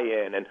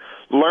buy-in and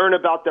learn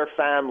about their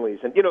families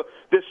and,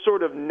 this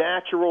sort of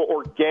natural,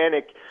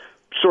 organic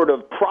sort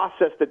of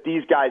process that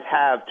these guys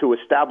have to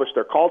establish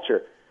their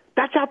culture,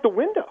 that's out the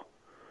window.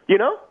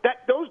 You're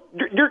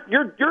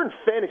in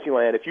fantasy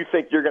land if you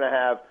think you're going to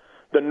have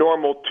the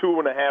normal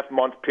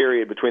 2.5-month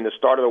period between the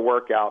start of the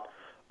workout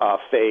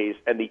phase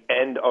and the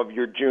end of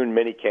your June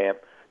minicamp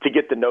to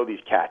get to know these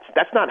cats.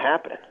 That's not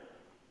happening.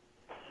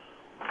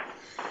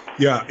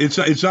 Yeah, it's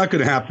not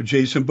going to happen,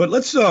 Jason. But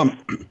let's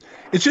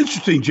it's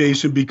interesting,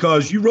 Jason,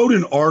 because you wrote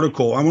an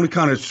article. I want to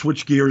kind of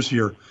switch gears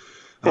here.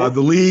 The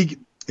league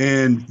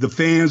and the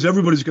fans,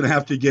 everybody's going to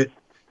have to get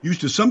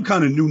used to some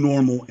kind of new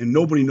normal, and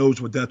nobody knows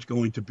what that's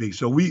going to be.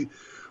 So we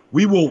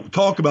will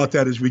talk about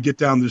that as we get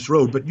down this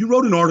road. But you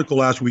wrote an article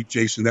last week,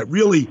 Jason, that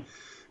really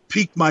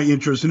piqued my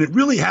interest, and it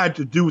really had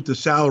to do with the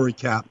salary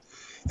cap.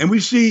 And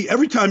we see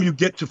every time you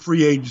get to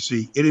free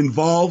agency, it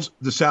involves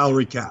the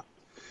salary cap.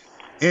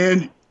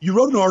 And you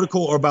wrote an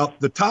article about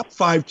the top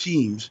 5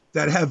 teams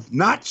that have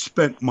not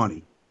spent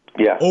money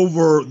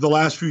over the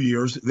last few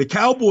years. The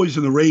Cowboys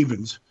and the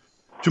Ravens,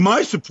 to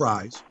my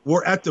surprise,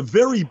 were at the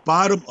very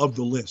bottom of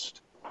the list.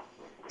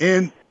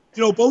 And,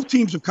 both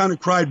teams have kind of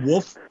cried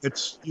wolf.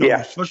 It's,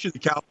 especially the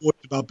Cowboys,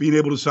 about being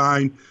able to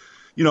sign,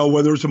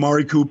 whether it's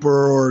Amari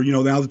Cooper or,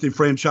 now that they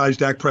franchised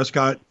Dak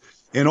Prescott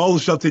and all the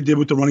stuff they did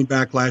with the running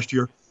back last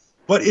year.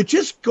 But it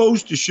just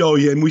goes to show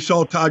you, and we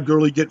saw Todd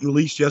Gurley getting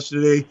released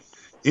yesterday,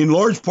 in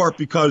large part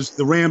because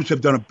the Rams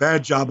have done a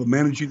bad job of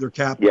managing their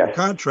cap and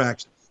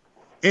contracts.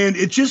 And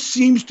it just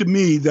seems to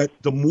me that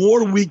the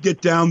more we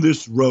get down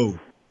this road,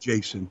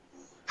 Jason,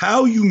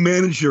 how you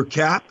manage your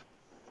cap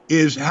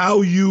is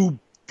how you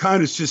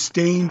kind of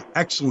sustain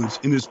excellence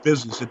in this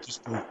business at this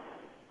point.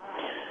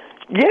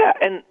 Yeah,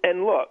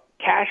 and look,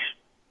 cash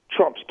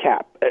trumps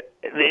cap.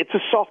 It's a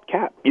soft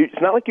cap. It's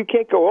not like you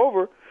can't go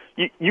over.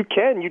 You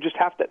can. You just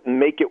have to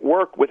make it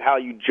work with how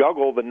you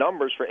juggle the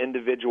numbers for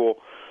individual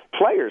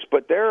players.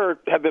 But there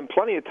have been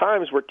plenty of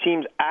times where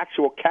teams'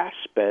 actual cash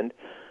spend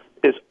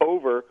is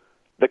over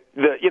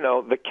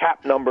the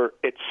cap number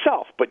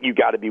itself, but you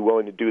got to be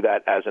willing to do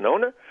that as an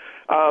owner.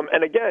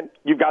 And again,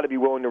 you've got to be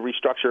willing to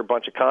restructure a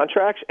bunch of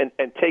contracts and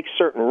take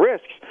certain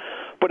risks.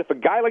 But if a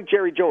guy like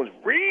Jerry Jones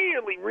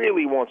really,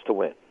 really wants to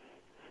win,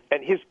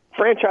 and his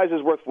franchise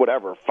is worth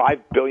whatever, $5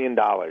 billion,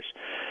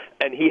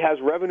 and he has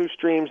revenue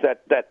streams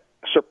that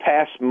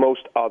surpass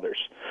most others.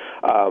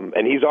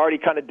 And he's already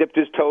kind of dipped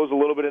his toes a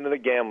little bit into the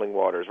gambling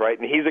waters, right?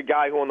 And he's a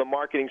guy who on the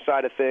marketing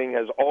side of things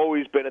has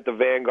always been at the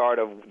vanguard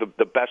of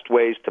the best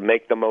ways to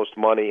make the most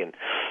money and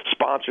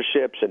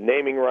sponsorships and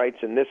naming rights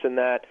and this and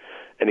that.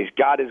 And he's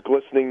got his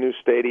glistening new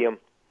stadium.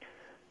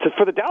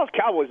 For the Dallas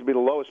Cowboys to be the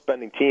lowest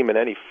spending team in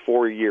any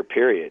 4-year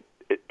period,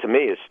 to me,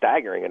 is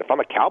staggering. And if I'm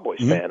a Cowboys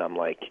fan, I'm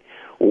like,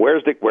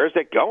 where's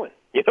that going?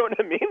 You know what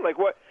I mean? Like,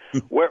 what?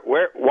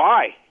 Where?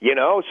 Why?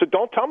 So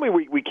don't tell me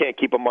we can't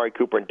keep Amari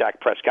Cooper and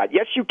Dak Prescott.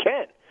 Yes, you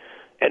can,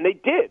 and they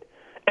did.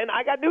 And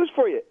I got news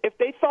for you: if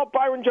they thought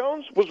Byron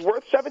Jones was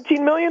worth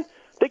 $17 million,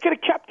 they could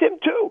have kept him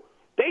too.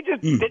 They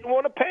just didn't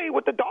want to pay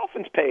what the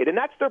Dolphins paid, and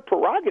that's their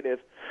prerogative.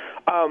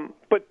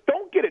 But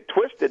don't get it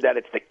twisted that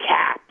it's the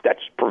cap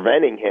that's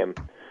preventing him.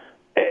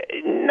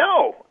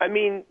 No, I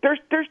mean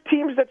there's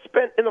teams that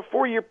spent in a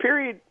 4-year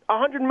period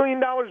 $100 million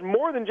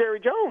more than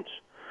Jerry Jones.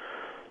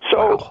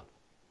 So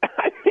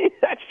I mean,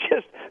 that's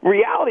just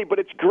reality, but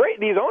it's great.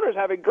 These owners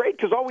have it great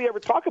because all we ever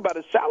talk about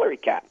is salary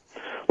cap.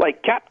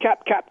 Like cap.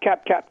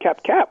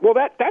 Well,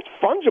 that's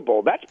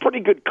fungible. That's pretty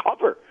good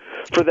cover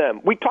for them.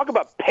 We talk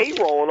about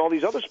payroll and all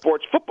these other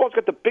sports. Football's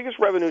got the biggest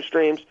revenue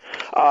streams.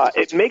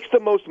 It makes the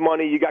most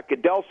money. You got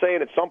Goodell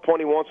saying at some point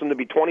he wants them to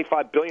be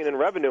 $25 billion in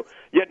revenue,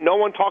 yet no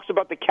one talks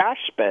about the cash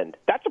spend.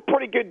 That's a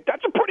pretty good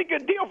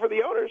deal for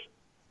the owners.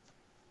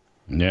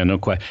 Yeah, no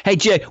question. Hey,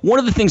 Jay, one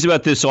of the things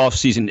about this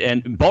offseason,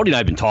 and Baldy and I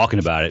have been talking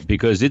about it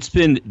because it's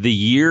been the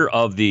year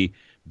of the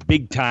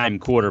big-time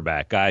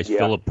quarterback, guys. Yeah.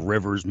 Phillip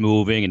Rivers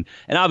moving,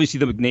 and obviously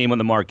the name on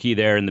the marquee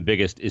there and the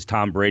biggest is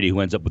Tom Brady, who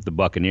ends up with the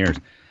Buccaneers.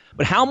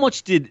 But how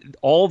much did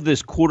all of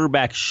this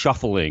quarterback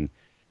shuffling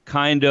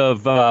kind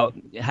of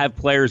have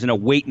players in a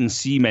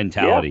wait-and-see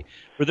mentality?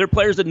 Yeah. Were there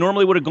players that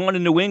normally would have gone to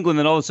New England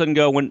and all of a sudden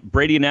go, when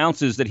Brady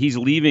announces that he's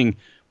leaving,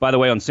 by the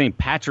way, on St.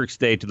 Patrick's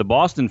Day to the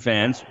Boston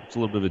fans, it's a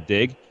little bit of a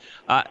dig,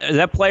 is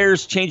that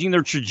players changing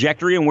their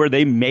trajectory and where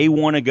they may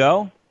want to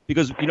go?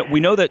 Because we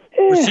know that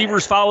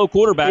receivers follow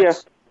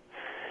quarterbacks.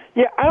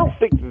 Yeah, I don't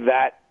think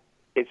that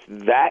it's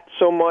that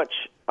so much.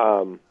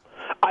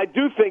 I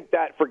do think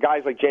that for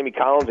guys like Jamie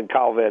Collins and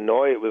Kyle Van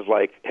Noy, it was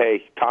like,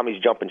 hey,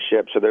 Tommy's jumping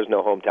ship, so there's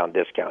no hometown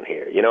discount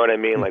here. You know what I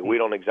mean? Like, we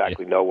don't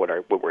exactly know what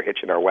we're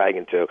hitching our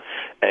wagon to,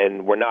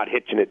 and we're not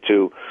hitching it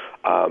to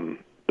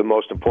the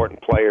most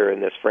important player in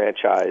this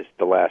franchise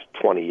the last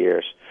 20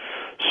 years.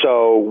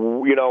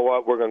 So, you know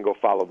what? We're going to go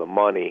follow the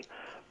money.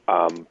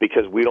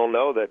 Because we don't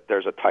know that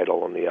there's a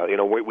title on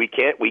the we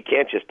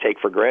can't just take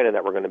for granted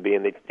that we're going to be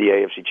in the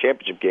AFC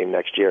Championship game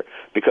next year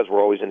because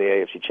we're always in the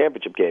AFC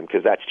Championship game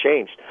because that's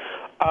changed.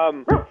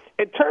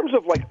 In terms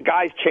of like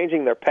guys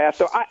changing their path,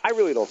 so I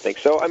really don't think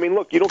so. I mean,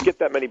 look, you don't get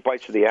that many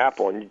bites of the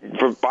apple, and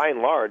by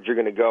and large, you're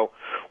going to go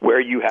where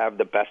you have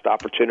the best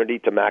opportunity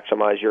to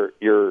maximize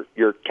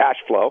your cash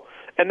flow.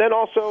 And then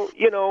also,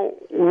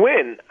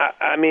 win.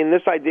 I mean,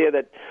 this idea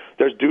that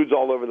there's dudes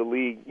all over the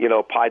league,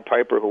 Pied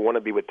Piper, who want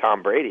to be with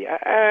Tom Brady.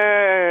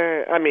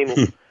 I mean,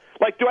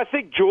 like, do I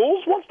think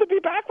Jules wants to be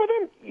back with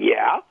him?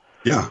 Yeah.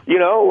 Yeah.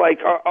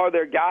 Are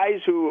there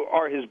guys who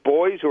are his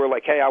boys who are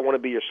like, hey, I want to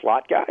be your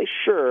slot guy?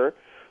 Sure.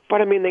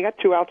 But, I mean, they got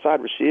two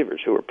outside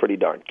receivers who are pretty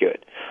darn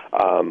good.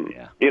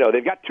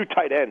 They've got two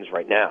tight ends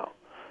right now.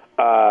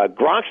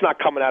 Gronk's not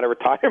coming out of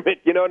retirement,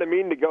 you know what I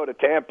mean, to go to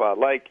Tampa.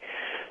 Like,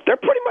 they're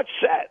pretty much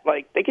set.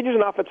 Like, they could use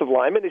an offensive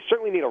lineman. They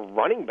certainly need a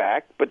running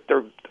back, but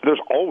there's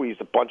always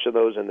a bunch of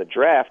those in the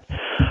draft.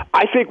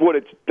 I think what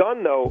it's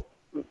done, though,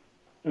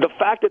 the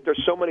fact that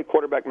there's so many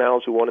quarterback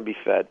mouths who want to be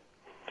fed,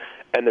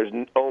 and there's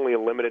only a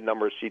limited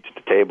number of seats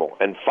at the table,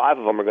 and 5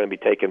 of them are going to be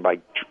taken by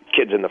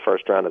kids in the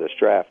first round of this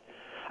draft,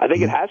 I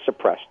think it has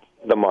suppressed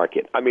the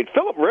market. I mean,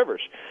 Phillip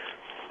Rivers,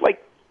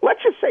 like,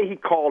 let's just say he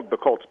called the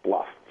Colts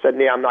bluff, said,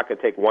 yeah, I'm not going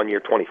to take 1 year,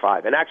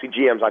 25. And actually,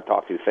 GMs I've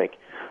talked to think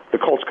the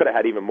Colts could have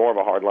had even more of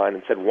a hard line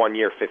and said 1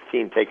 year,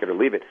 15, take it or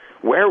leave it.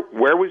 Where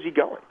was he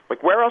going?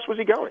 Like, where else was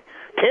he going?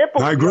 Tampa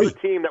was the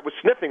team that was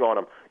sniffing on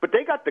him, but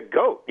they got the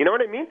GOAT. You know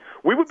what I mean?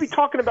 We would be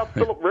talking about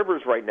Phillip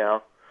Rivers right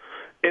now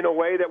in a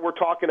way that we're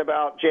talking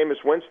about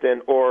Jameis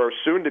Winston or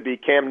soon-to-be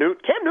Cam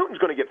Newton. Cam Newton's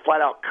going to get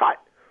flat-out cut.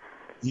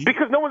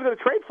 Because no one's going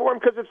to trade for him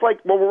because it's like,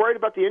 well, we're worried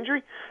about the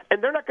injury,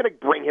 and they're not going to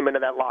bring him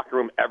into that locker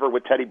room ever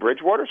with Teddy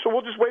Bridgewater, so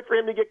we'll just wait for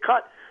him to get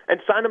cut and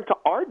sign him to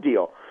our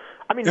deal.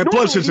 I mean, and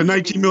plus it's a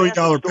 $19 million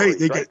pay.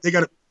 They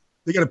got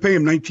to pay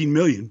him $19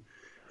 million.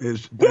 That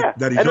he's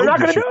and they're not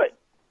going to do it.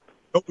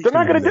 They're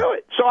not going to do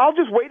it. So I'll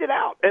just wait it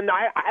out. And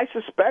I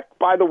suspect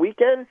by the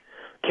weekend,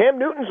 Cam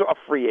Newton's a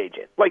free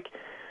agent. Like,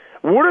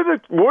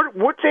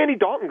 what's Andy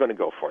Dalton going to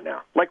go for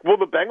now? Like, will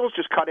the Bengals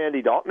just cut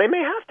Andy Dalton? They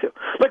may have to.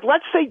 Like,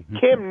 let's say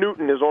Cam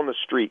Newton is on the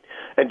street,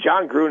 and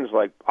John Gruden's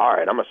like, all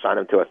right, I'm going to sign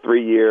him to a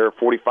 3-year,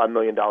 $45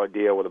 million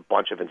deal with a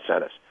bunch of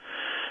incentives.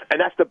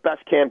 And that's the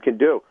best Cam can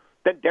do.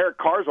 Then Derek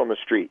Carr's on the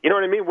street. You know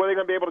what I mean? What are they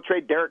going to be able to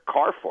trade Derek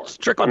Carr for?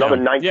 Another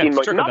 $19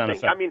 million.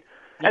 Nothing. I mean,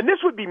 and this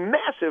would be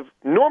massive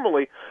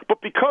normally,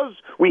 but because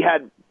we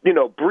had,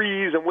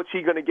 Breeze and what's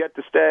he going to get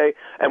to stay,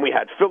 and we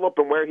had Phillip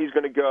and where he's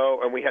going to go,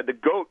 and we had the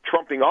GOAT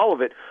trumping all of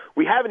it,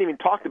 we haven't even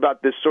talked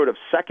about this sort of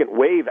second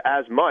wave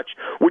as much,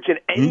 which in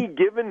any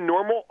given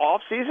normal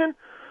offseason,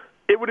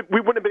 we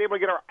wouldn't have been able to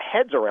get our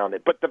heads around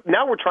it. But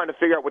now we're trying to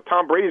figure out what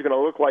Tom Brady's going to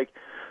look like,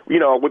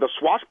 with a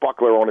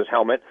swashbuckler on his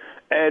helmet.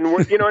 And,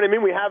 you know what I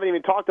mean? We haven't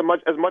even talked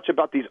as much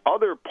about these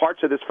other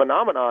parts of this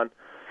phenomenon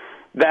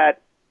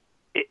that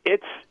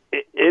it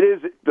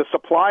is the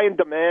supply and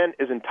demand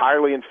is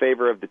entirely in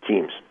favor of the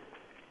teams.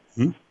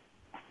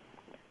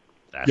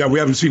 Yeah, we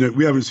haven't seen it.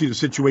 We haven't seen a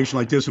situation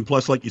like this, and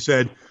plus, like you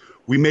said,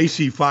 we may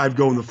see 5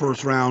 go in the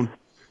first round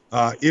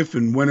if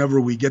and whenever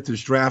we get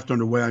this draft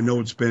underway. I know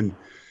it's been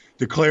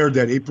declared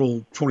that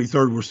April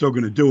 23rd we're still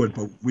going to do it,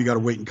 but we got to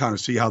wait and kind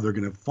of see how they're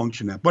going to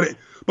function that. But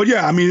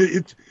yeah, I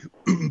mean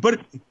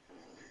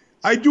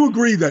I do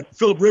agree that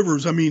Phillip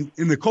Rivers, I mean,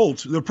 in the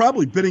Colts, they're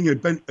probably bidding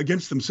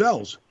against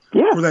themselves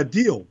for that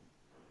deal.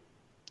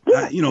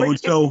 Yeah, and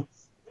so,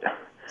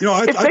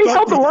 if they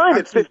held the line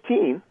at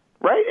 15,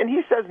 right, and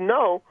he says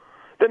no,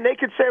 then they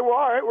could say, well,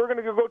 all right, we're going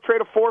to go trade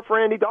a 4 for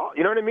Andy Dalton.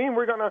 You know what I mean?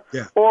 We're going to,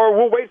 yeah. Or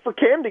we'll wait for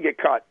Cam to get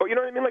cut. You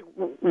know what I mean?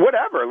 Like,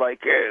 whatever. Like,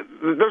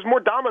 there's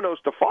more dominoes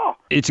to fall.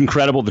 It's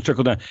incredible, the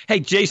trickle down. Hey,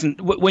 Jason,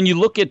 when you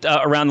look at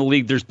around the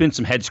league, there's been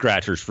some head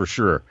scratchers for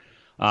sure.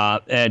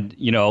 And,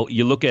 you know,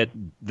 you look at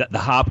the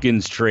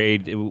Hopkins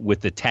trade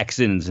with the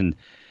Texans, and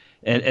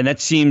that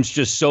seems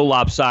just so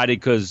lopsided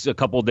because a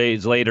couple of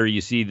days later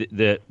you see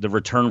the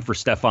return for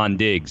Stephon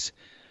Diggs.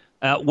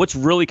 What's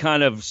really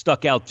kind of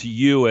stuck out to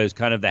you as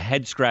kind of the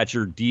head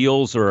scratcher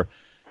deals or,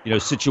 you know,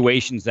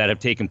 situations that have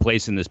taken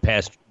place in this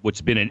past,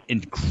 what's been an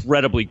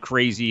incredibly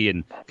crazy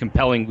and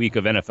compelling week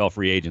of NFL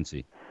free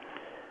agency?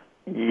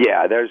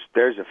 Yeah, there's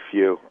a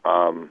few.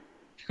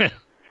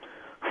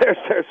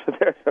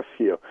 There's a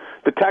few.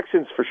 The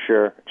Texans for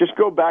sure. Just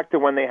go back to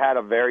when they had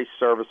a very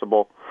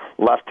serviceable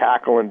left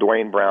tackle in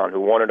Dwayne Brown, who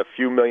wanted a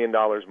few $1 million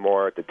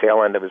more at the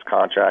tail end of his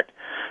contract,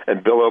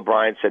 and Bill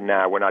O'Brien said,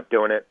 "Nah, we're not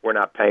doing it. We're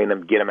not paying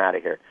him. Get him out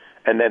of here."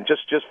 And then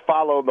just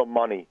follow the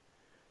money.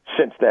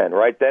 Since then,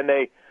 right? Then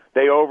they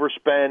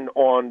overspend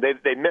on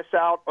they miss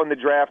out on the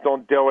draft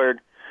on Dillard.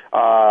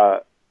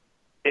 The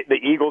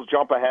Eagles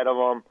jump ahead of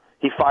them.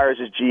 He fires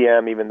his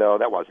GM, even though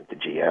that wasn't the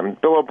GM.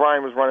 Bill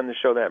O'Brien was running the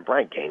show then.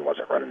 Brian Cain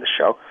wasn't running the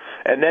show.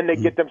 And then they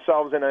get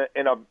themselves in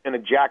a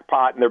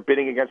jackpot, and they're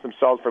bidding against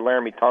themselves for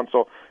Laramie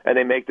Tunsil, and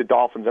they make the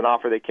Dolphins an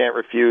offer they can't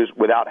refuse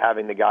without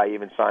having the guy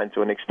even signed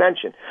to an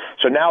extension.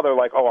 So now they're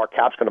like, oh, our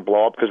cap's going to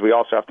blow up because we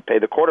also have to pay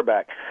the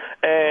quarterback.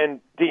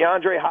 And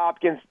DeAndre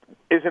Hopkins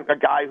isn't a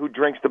guy who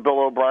drinks the Bill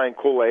O'Brien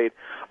Kool-Aid.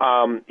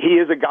 He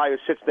is a guy who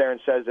sits there and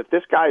says, if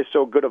this guy is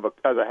so good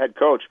as a head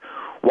coach,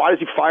 why does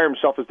he fire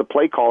himself as the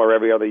play caller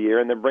every other year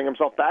and then bring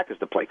himself back as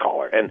the play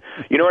caller? And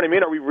you know what I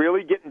mean? Are we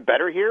really getting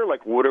better here?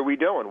 Like, what are we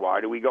doing?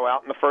 Why do we go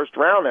out in the first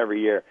round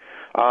every year?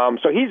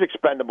 So he's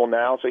expendable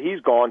now, so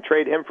he's gone.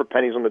 Trade him for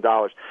pennies on the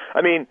dollars.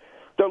 I mean,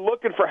 they're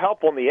looking for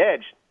help on the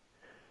edge.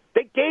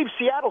 They gave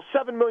Seattle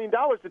 $7 million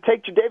to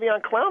take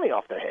Jadeveon Clowney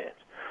off their hands.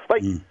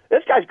 Like,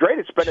 this guy's great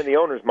at spending the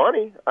owner's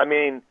money. I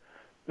mean,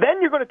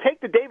 then you're going to take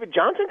the David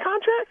Johnson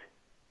contract?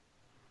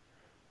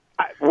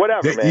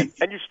 Whatever, man.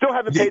 And you still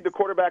haven't paid the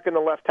quarterback and the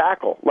left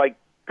tackle. Like,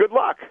 good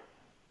luck.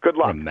 Good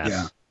luck.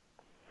 Yeah.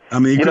 I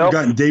mean, you could have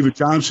gotten David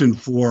Johnson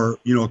for,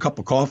 a cup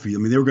of coffee. I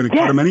mean, they were going to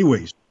cut him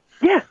anyways.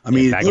 Yeah. I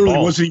mean, literally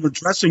wasn't even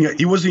dressing it.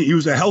 He was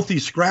a healthy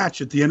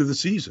scratch at the end of the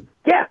season.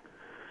 Yeah.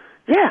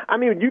 Yeah. I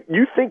mean,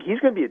 you think he's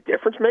going to be a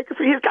difference maker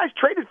for you? His guys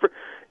traded for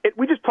it.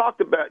 We just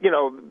talked about,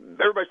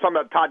 everybody's talking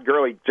about Todd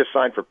Gurley just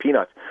signed for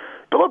peanuts.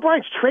 Bill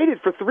O'Brien's traded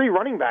for 3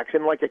 running backs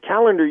in like a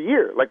calendar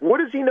year. Like, what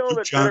does he know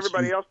that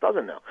everybody else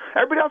doesn't know?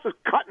 Everybody else is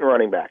cutting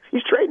running backs.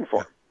 He's trading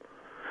for them.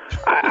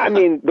 I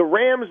mean, the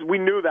Rams, we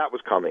knew that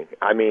was coming.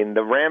 I mean,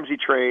 the Ramsey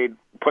trade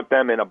put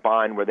them in a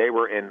bind where they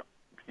were in,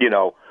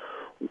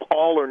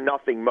 all or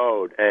nothing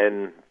mode.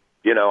 And,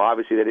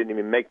 obviously they didn't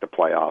even make the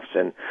playoffs.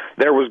 And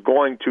there was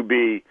going to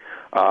be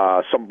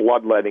some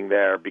bloodletting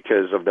there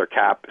because of their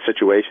cap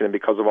situation and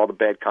because of all the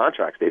bad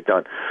contracts they've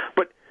done.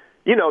 But,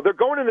 they're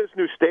going to this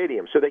new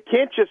stadium, so they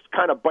can't just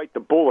kind of bite the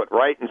bullet,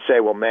 right, and say,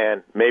 well,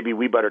 man, maybe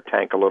we better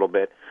tank a little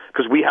bit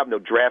because we have no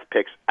draft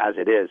picks as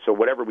it is. So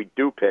whatever we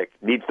do pick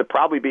needs to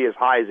probably be as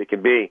high as it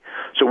can be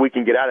so we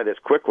can get out of this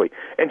quickly.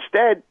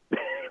 Instead,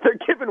 they're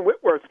giving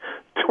Whitworth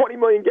 $20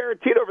 million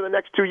guaranteed over the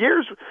next 2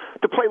 years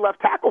to play left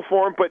tackle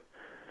for him. But,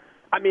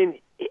 I mean,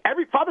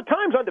 Father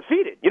Time's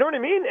undefeated. You know what I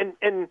mean?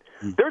 And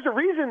there's a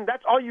reason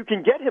that's all you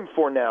can get him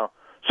for now.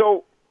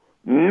 So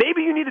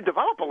maybe you need to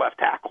develop a left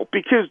tackle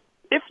because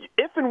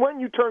if and when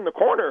you turn the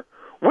corner,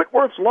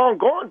 Whitworth's long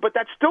gone, but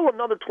that's still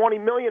another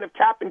 $20 million of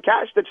cap and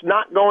cash that's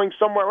not going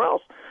somewhere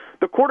else.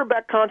 The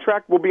quarterback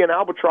contract will be an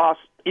albatross,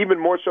 even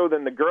more so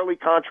than the Gurley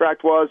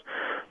contract was.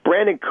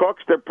 Brandon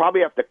Cooks, they'll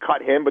probably have to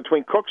cut him.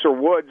 Between Cooks or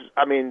Woods,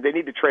 I mean, they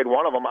need to trade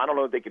one of them. I don't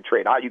know if they could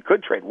trade out. You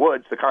could trade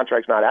Woods. The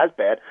contract's not as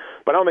bad,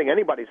 but I don't think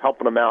anybody's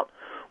helping them out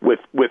with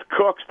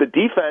Cooks. The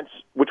defense,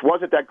 which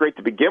wasn't that great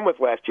to begin with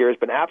last year, has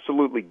been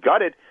absolutely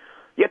gutted.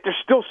 Yet they're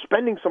still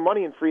spending some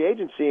money in free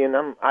agency, and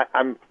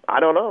I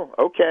don't know.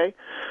 Okay,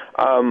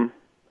 and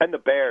the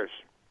Bears.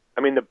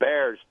 I mean, the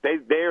Bears.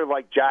 They're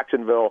like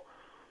Jacksonville.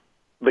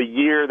 The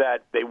year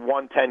that they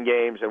won 10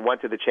 games and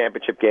went to the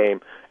championship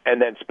game,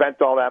 and then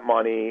spent all that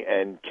money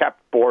and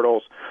kept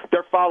Bortles.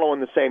 They're following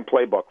the same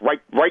playbook,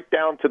 right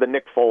down to the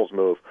Nick Foles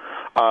move.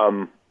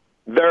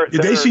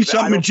 Did they see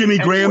something in Jimmy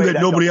Graham that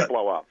nobody else?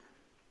 Blow up.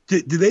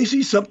 Did they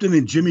see something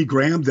in Jimmy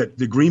Graham that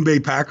the Green Bay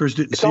Packers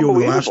didn't see over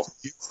the last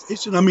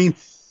years? I mean,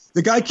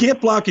 the guy can't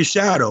block his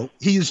shadow.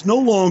 He is no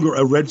longer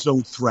a red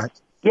zone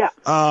threat. Yeah.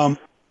 Aaron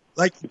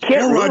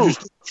Rodgers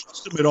didn't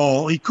trust him at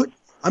all. He could.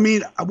 I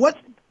mean, what?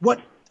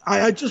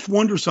 I just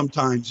wonder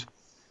sometimes.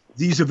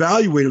 These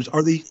evaluators,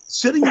 are they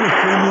sitting in a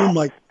film room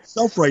like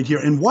myself right here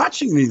and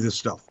watching any of this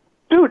stuff?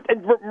 Dude,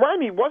 and remind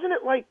me, wasn't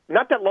it like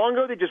not that long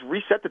ago they just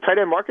reset the tight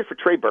end market for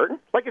Trey Burton?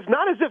 Like, it's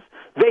not as if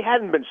they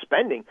hadn't been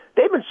spending.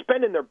 They've been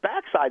spending their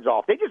backsides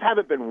off. They just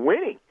haven't been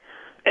winning.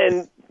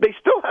 And they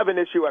still have an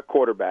issue at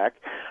quarterback.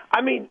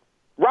 I mean,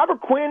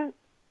 Robert Quinn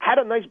had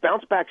a nice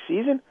bounce-back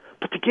season,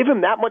 but to give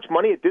him that much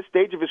money at this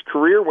stage of his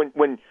career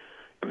when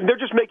they're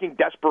just making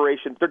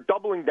desperation. They're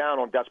doubling down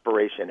on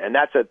desperation, and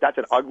that's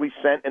an ugly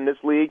scent in this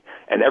league,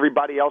 and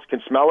everybody else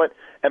can smell it.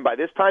 And by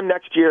this time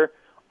next year,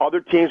 other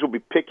teams will be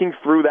picking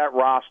through that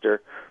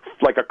roster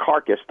like a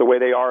carcass, the way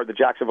they are the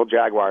Jacksonville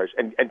Jaguars,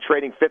 and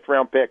trading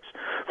fifth-round picks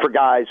for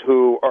guys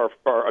who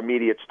are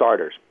immediate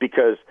starters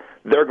because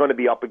they're going to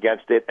be up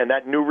against it. And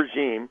that new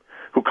regime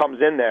who comes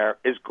in there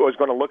is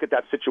going to look at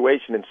that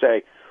situation and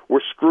say,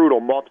 we're screwed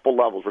on multiple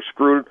levels. We're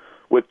screwed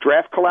with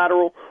draft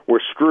collateral, we're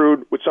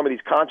screwed with some of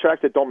these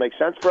contracts that don't make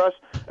sense for us,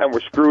 and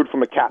we're screwed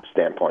from a cap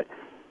standpoint.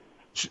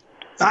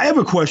 I have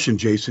a question,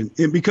 Jason,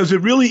 because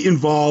it really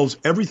involves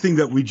everything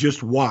that we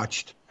just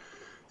watched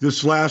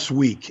this last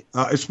week,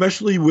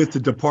 especially with the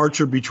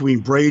departure between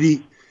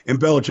Brady and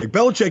Belichick.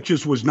 Belichick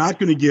just was not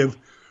going to give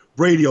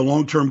Brady a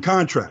long-term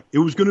contract. It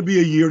was going to be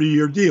a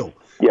year-to-year deal.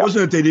 It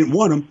wasn't that they didn't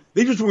want him.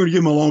 They just were going to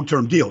give him a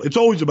long-term deal. It's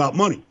always about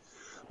money.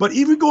 But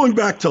even going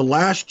back to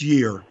last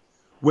year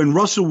when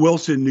Russell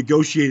Wilson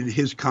negotiated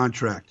his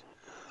contract,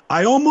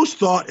 I almost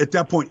thought at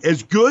that point,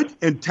 as good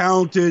and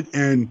talented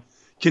and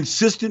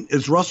consistent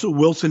as Russell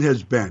Wilson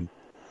has been,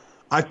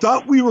 I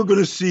thought we were going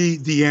to see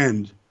the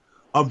end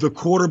of the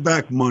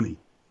quarterback money,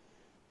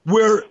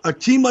 where a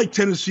team like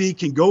Tennessee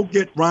can go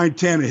get Ryan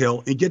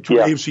Tannehill and get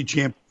to an AFC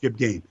Championship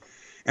game.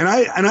 And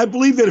I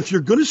believe that if you're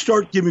going to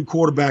start giving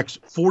quarterbacks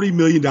 $40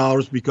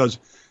 million, because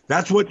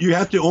that's what you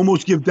have to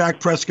almost give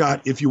Dak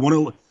Prescott if you want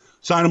to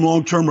sign him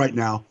long-term right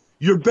now,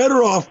 you're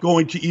better off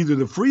going to either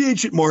the free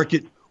agent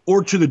market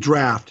or to the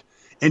draft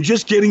and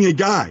just getting a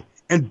guy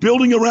and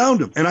building around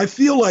him. And I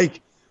feel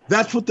like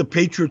that's what the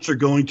Patriots are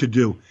going to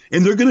do.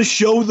 And they're going to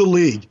show the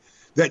league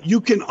that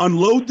you can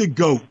unload the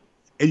GOAT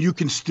and you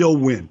can still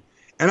win.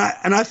 And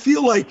I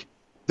feel like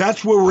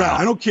that's where we're at.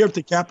 I don't care if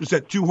the cap is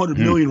at $200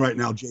 million right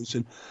now,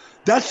 Jason.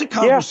 That's the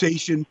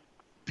conversation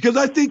because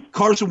I think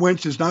Carson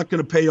Wentz is not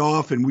going to pay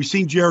off, and we've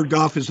seen Jared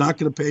Goff is not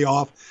going to pay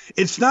off.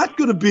 It's not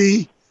going to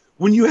be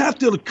when you have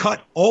to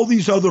cut all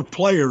these other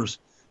players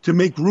to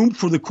make room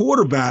for the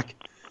quarterback.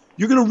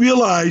 You're going to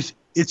realize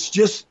it's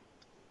just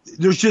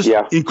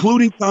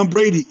including Tom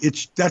Brady.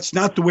 That's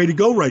not the way to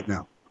go right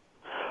now.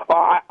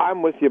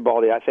 I'm with you,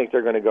 Baldy. I think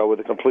they're going to go with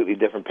a completely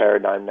different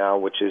paradigm now,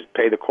 which is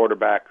pay the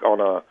quarterback on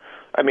a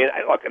 – I mean,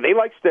 look, they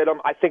like Stidham.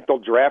 I think they'll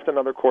draft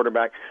another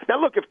quarterback. Now,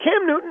 look, if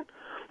Cam Newton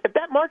 – if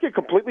that market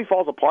completely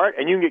falls apart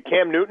and you can get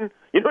Cam Newton,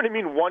 you know what I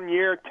mean, 1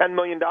 year, $10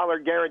 million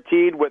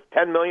guaranteed with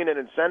 $10 million in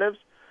incentives,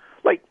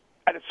 like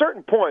at a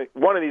certain point,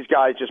 one of these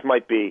guys just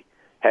might be,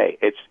 hey,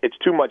 it's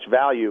too much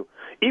value.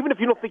 Even if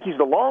you don't think he's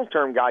the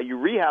long-term guy, you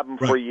rehab him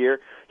for a year,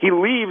 he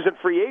leaves in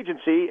free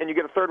agency, and you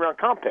get a third-round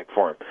comp pick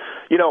for him,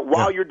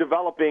 while you're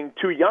developing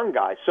two young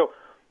guys. So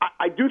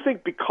I do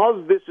think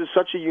because this is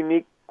such a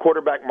unique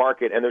quarterback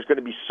market and there's going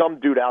to be some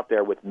dude out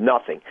there with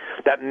nothing,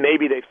 that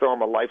maybe they throw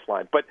him a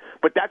lifeline. But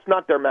that's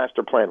not their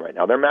master plan right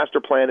now. Their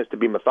master plan is to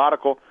be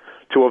methodical,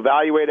 to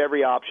evaluate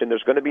every option.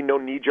 There's going to be no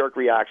knee-jerk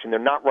reaction. They're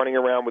not running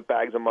around with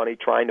bags of money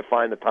trying to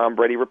find the Tom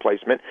Brady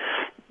replacement.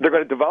 They're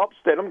going to develop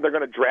Stidham. They're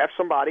going to draft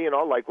somebody in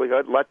all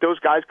likelihood, let those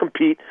guys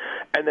compete,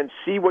 and then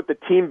see what the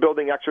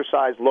team-building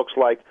exercise looks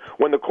like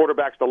when the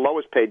quarterback's the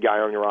lowest-paid guy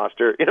on your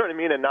roster, you know what I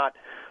mean, and not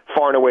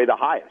far and away the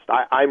highest.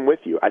 I'm with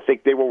you. I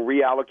think they will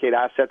reallocate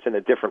assets in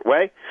a different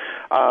way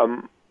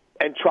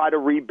and try to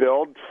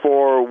rebuild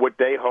for what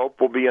they hope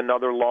will be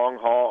another long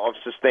haul of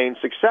sustained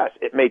success.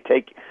 It may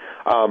take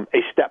a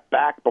step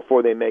back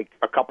before they make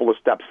a couple of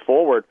steps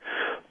forward,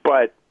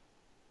 but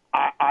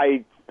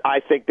I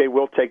think they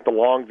will take the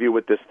long view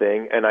with this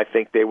thing, and I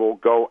think they will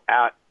go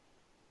at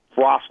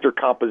roster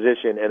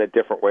composition in a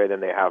different way than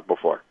they have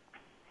before.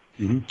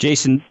 Mm-hmm.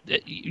 Jason,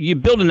 you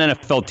build an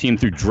NFL team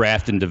through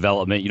draft and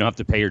development. You don't have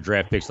to pay your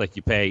draft picks like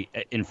you pay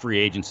in free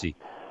agency.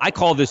 I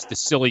call this the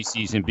silly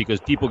season because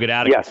people get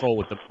out of control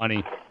with the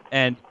money.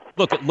 And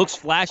look, it looks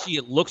flashy,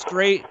 it looks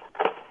great,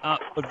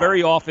 but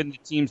very often the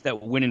teams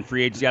that win in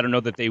free agency, I don't know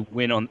that they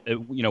win on,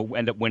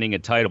 end up winning a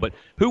title. But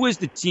who is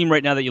the team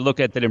right now that you look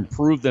at that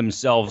improved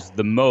themselves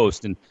the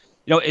most? And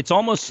it's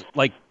almost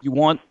like you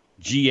want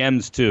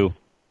GMs to.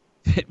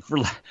 For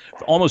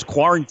almost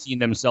quarantine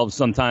themselves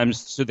sometimes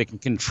so they can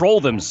control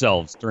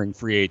themselves during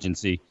free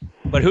agency.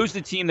 But who's the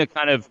team that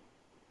kind of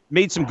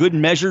made some good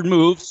measured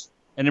moves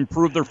and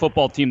improved their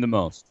football team the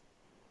most?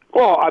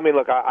 Well, I mean,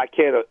 look, I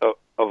can't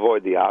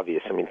avoid the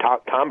obvious. I mean,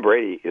 Tom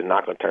Brady is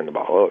not going to turn the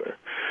ball over.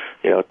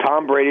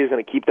 Tom Brady is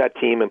going to keep that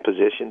team in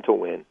position to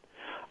win.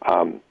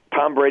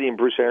 Tom Brady and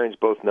Bruce Arians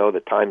both know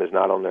that time is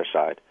not on their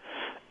side.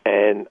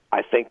 And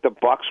I think the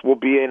Bucs will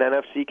be an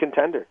NFC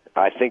contender.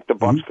 I think the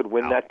Bucs could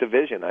win that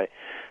division. I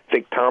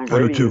think Tom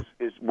Brady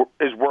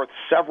is worth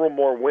several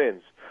more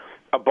wins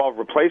above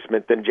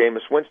replacement than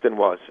Jameis Winston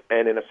was.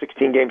 And in a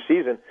 16-game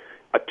season,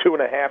 a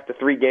 2.5 to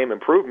 3 game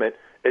improvement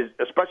is,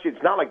 especially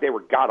it's not like they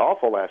were god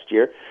awful last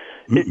year.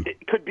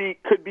 It could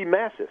be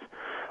massive.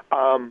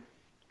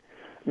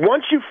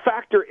 Once you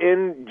factor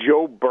in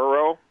Joe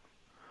Burrow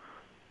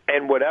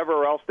and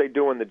whatever else they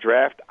do in the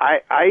draft,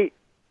 I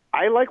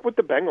like what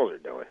the Bengals are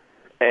doing.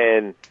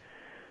 And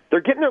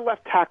they're getting their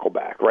left tackle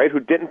back, right, who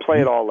didn't play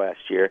at all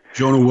last year.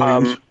 Jonah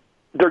Williams.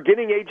 they're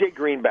getting A.J.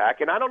 Green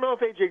back, and I don't know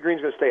if A.J.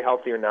 Green's going to stay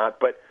healthy or not,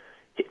 but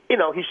he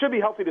should be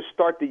healthy to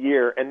start the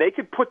year, and they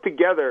could put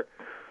together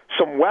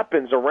some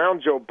weapons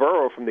around Joe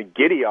Burrow from the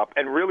giddy-up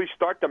and really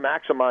start to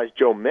maximize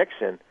Joe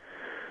Mixon,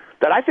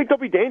 that I think they'll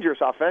be dangerous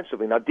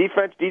offensively. Now,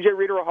 defense, DJ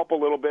Reader will help a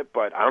little bit,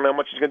 but I don't know how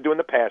much he's going to do in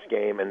the pass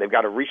game, and they've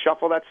got to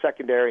reshuffle that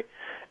secondary.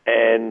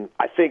 And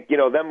I think,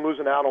 them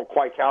losing out on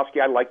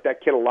Kwiatkowski, I like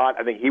that kid a lot.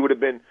 I think he would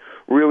have been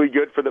really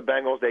good for the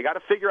Bengals. They got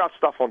to figure out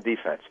stuff on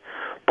defense.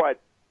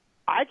 But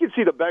I can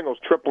see the Bengals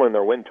tripling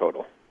their win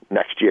total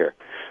next year.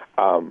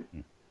 And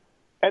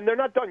they're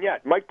not done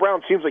yet. Mike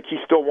Brown seems like he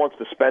still wants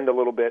to spend a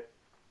little bit.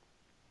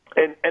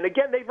 And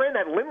again, they ran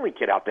that Lindley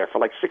kid out there for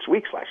like 6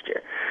 weeks last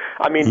year.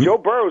 I mean, Joe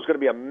Burrow is going to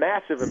be a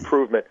massive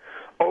improvement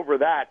over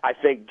that, I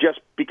think, just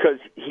because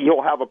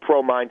he'll have a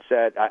pro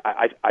mindset.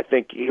 I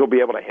think he'll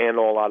be able to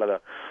handle a lot of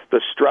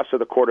the stress of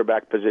the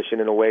quarterback position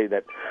in a way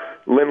that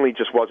Lindley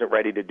just wasn't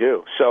ready to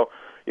do. So,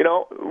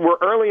 we're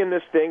early in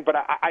this thing, but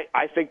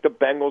I think the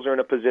Bengals are in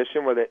a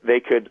position where they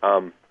could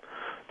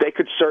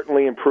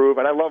certainly improve.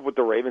 And I love what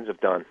the Ravens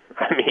have done.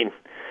 I mean,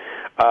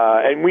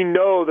 and we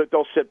know that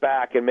they'll sit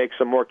back and make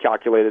some more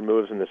calculated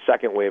moves in the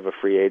second wave of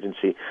free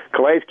agency.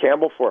 Calais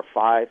Campbell for a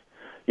 5.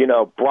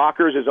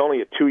 Brockers is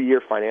only a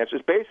 2-year financial.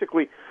 It's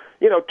basically,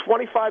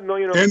 $25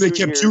 million over 2 years. And they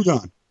kept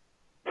Judon.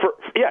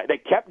 They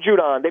kept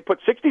Judon. They put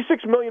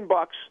 $66 million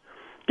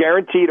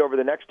guaranteed over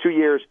the next 2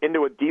 years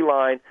into a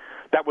D-line.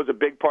 That was a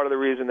big part of the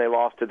reason they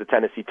lost to the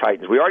Tennessee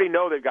Titans. We already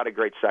know they've got a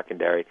great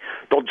secondary.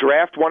 They'll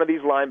draft one of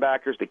these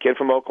linebackers, the kid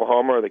from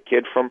Oklahoma or the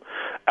kid from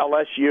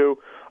LSU.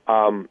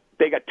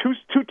 They got two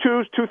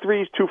 2s, 2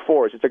 3s, 2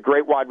 4s. It's a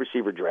great wide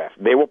receiver draft.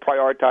 They will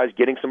prioritize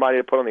getting somebody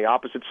to put on the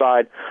opposite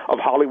side of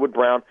Hollywood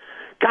Brown.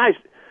 Guys,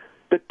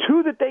 the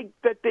 2 that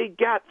they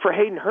got for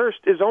Hayden Hurst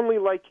is only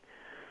like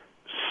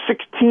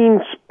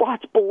 16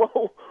 spots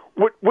below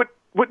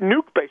what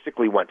Nuke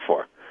basically went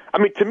for. I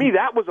mean, to me,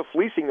 that was a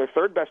fleecing, their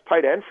third best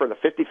tight end for the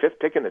 55th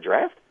pick in the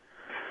draft.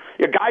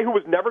 A guy who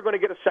was never going to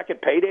get a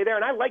second payday there.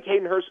 And I like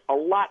Hayden Hurst a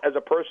lot as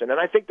a person, and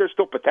I think there's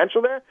still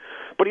potential there.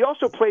 But he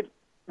also played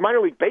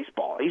minor league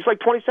baseball. He's like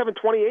 27,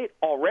 28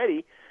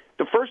 already.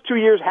 The first 2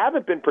 years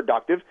haven't been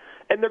productive,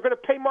 and they're going to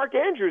pay Mark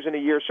Andrews in a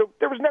year. So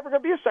there was never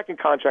going to be a second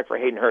contract for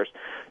Hayden Hurst.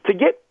 To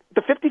get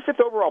the 55th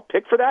overall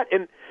pick for that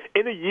in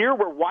a year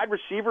where wide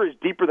receiver is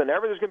deeper than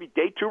ever, there's going to be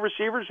day 2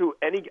 receivers who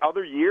any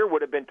other year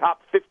would have been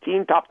top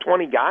 15, top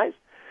 20 guys.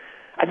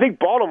 I think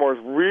Baltimore is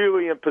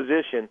really in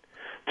position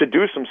to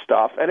do some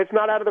stuff, and it's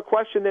not out of the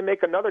question they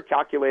make another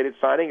calculated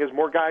signing as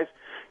more guys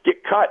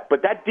get cut.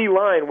 But that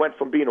D-line went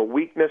from being a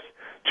weakness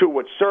to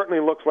what certainly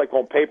looks like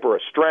on paper a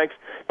strength.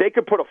 They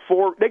could put a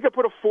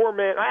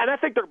 4-man, and I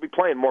think they'll be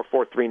playing more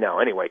 4-3 now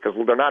anyway because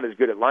they're not as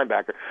good at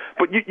linebacker.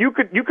 But you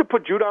could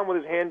put Judon with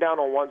his hand down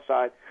on one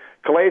side,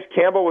 Calais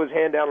Campbell with his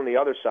hand down on the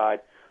other side,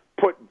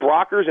 put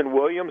Brockers and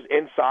Williams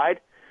inside,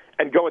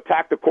 and go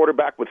attack the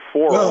quarterback with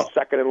 4 on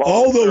second and long.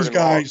 All those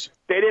guys,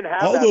 they didn't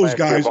have all that those last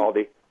guys. year,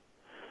 Baldy.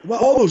 Well,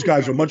 all those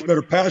guys are much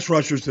better pass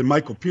rushers than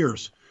Michael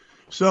Pierce.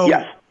 So,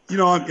 yes.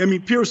 I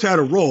mean, Pierce had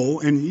a role,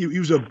 and he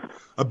was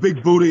a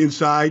big Buddha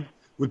inside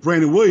with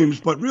Brandon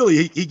Williams, but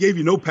really he gave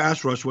you no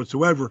pass rush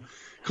whatsoever.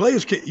 Calais,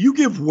 you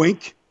give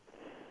Wink,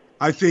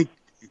 I think,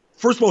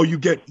 first of all, you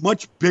get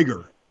much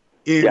bigger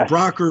in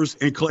Brockers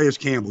and Calais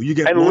Campbell. You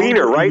get and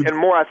leaner, right, and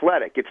more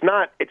athletic. It's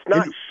not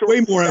short.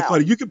 Way more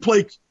athletic. You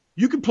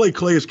could play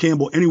Calais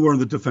Campbell anywhere on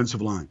the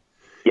defensive line.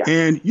 Yeah.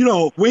 And,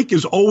 Wink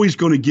is always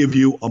going to give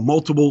you a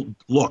multiple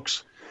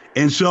looks.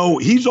 And so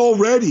he's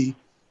already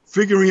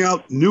figuring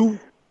out new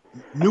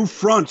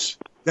fronts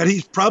that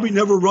he's probably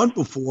never run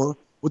before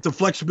with the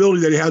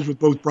flexibility that he has with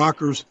both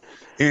Brockers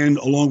and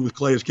along with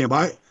Calais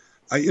Campbell.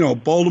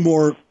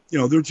 Baltimore,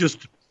 they're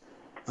just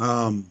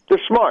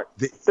they're smart.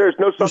 There's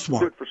no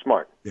substitute for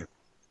smart. Yeah.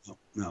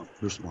 No,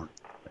 they're smart.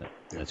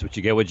 That's what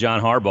you get with John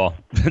Harbaugh.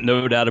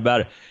 No doubt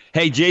about it.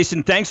 Hey,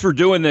 Jason, thanks for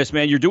doing this,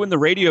 man. You're doing the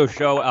radio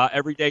show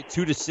every day,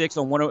 2 to 6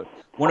 on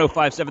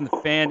 105.7 The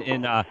Fan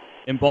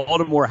in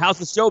Baltimore. How's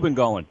the show been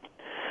going?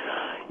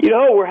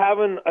 We're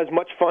having as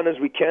much fun as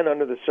we can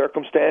under the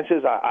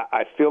circumstances.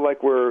 I feel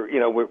like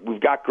we've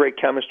got great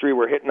chemistry.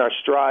 We're hitting our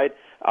stride,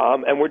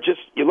 and we're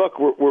just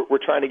we're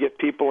trying to give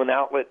people an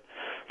outlet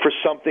for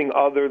something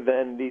other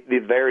than the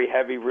very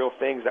heavy, real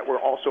things that we're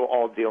also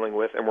all dealing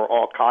with and we're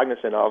all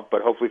cognizant of.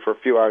 But hopefully, for a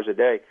few hours a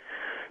day,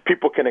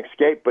 people can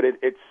escape. But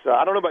it's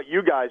I don't know about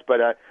you guys, but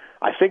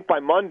I think by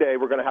Monday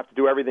we're going to have to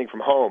do everything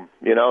from home,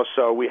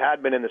 So we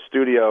had been in the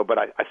studio, but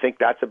I think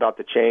that's about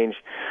to change.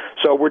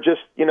 So we're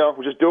just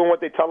doing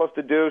what they tell us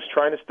to do,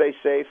 trying to stay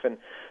safe and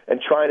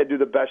trying to do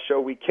the best show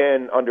we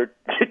can under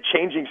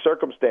changing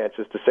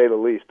circumstances, to say the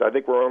least. I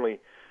think we're only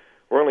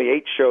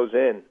 8 shows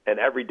in, and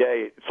every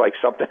day it's like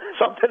something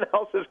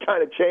else has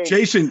kind of changed.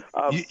 Jason,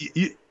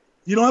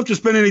 you don't have to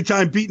spend any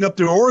time beating up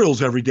the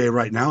Orioles every day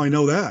right now. I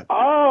know that.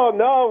 Oh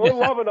no, we're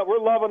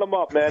loving them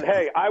up, man.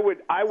 Hey, I would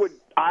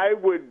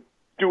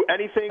do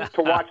anything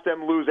to watch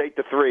them lose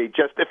 8-3,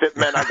 just if it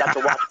meant I got to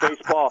watch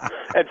baseball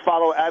and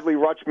follow Adley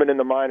Rutschman in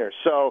the minors.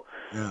 So,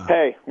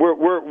 hey,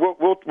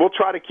 we'll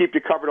try to keep you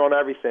covered on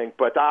everything.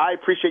 But I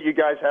appreciate you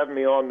guys having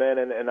me on, man,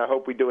 and I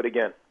hope we do it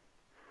again.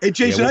 Hey,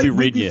 Jason,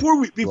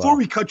 before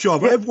we cut you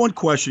off, I have one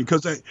question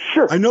because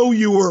I know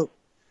you're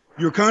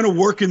kind of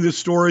working this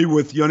story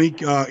with Yannick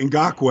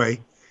Ngakoue,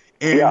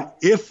 and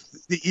if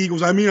the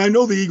Eagles, I mean, I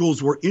know the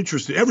Eagles were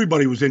interested.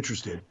 Everybody was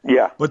interested.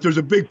 Yeah. But there's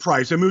a big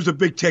price. I mean, it was a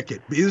big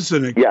ticket,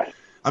 isn't it? Yes.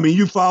 I mean,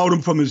 you followed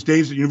him from his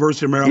days at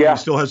University of Maryland. Yeah. He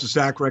still has a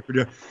sack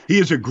record. He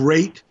is a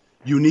great,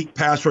 unique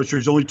pass rusher.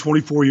 He's only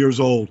 24 years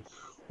old.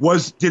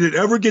 Did it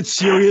ever get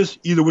serious,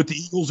 either with the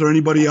Eagles or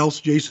anybody else,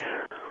 Jason?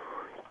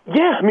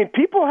 Yeah, I mean,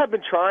 people have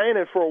been trying,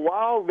 and for a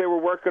while they were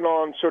working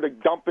on sort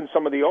of dumping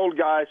some of the old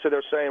guys, so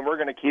they're saying, we're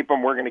going to keep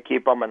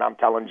them, and I'm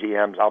telling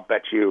GMs, I'll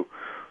bet you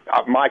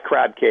my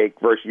crab cake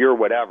versus your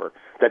whatever,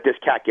 that this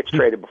cat gets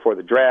traded before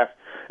the draft.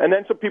 And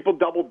then some people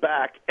doubled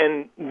back,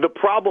 and the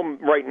problem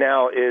right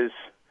now is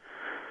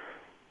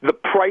the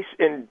price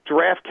in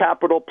draft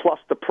capital plus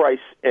the price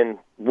in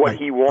what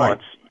he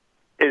wants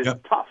is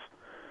tough.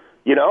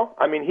 You know?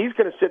 I mean, he's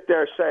going to sit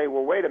there and say,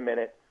 well, wait a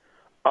minute,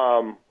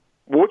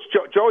 what's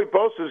Joey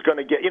Bosa is going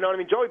to get? You know what I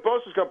mean? Joey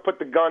Bosa is going to put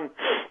the gun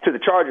to the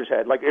Chargers'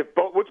 head. Like,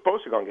 what's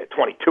Bosa going to get?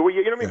 22 a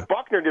year? You know what I mean?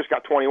 Buckner just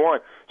got 21.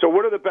 So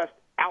what are the best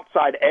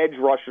outside edge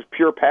rushers,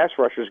 pure pass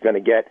rushers going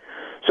to get?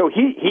 So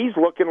he's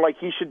looking like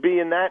he should be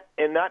in that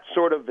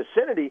sort of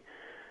vicinity.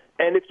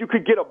 And if you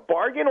could get a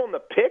bargain on the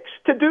picks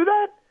to do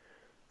that,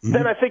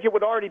 then I think it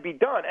would already be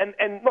done.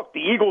 And look,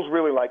 the Eagles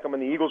really like him,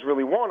 and the Eagles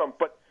really want him,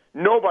 but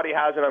nobody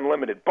has an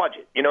unlimited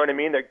budget. You know what I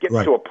mean? They're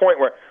getting to a point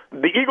where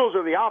the Eagles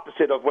are the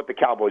opposite of what the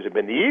Cowboys have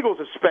been. The Eagles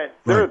have spent,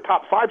 they're a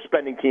top 5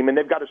 spending team, and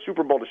they've got a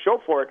Super Bowl to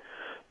show for it,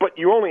 but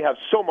you only have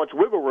so much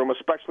wiggle room,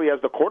 especially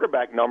as the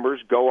quarterback numbers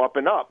go up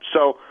and up.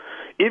 So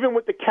even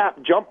with the cap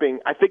jumping,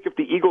 I think if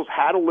the Eagles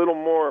had a little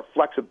more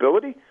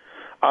flexibility,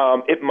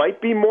 it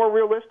might be more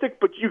realistic,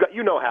 but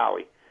you know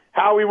Howie.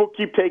 Howie will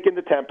keep taking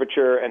the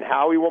temperature, and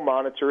Howie will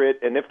monitor it,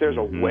 and if there's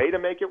a way to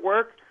make it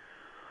work,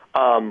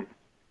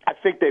 I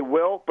think they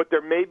will, but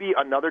there may be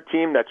another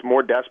team that's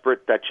more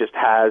desperate that just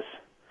has,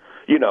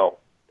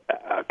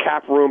 a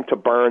cap room to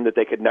burn that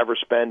they could never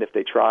spend if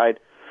they tried.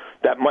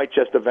 That might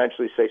just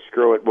eventually say,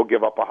 screw it, we'll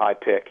give up a high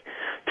pick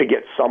to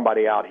get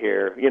somebody out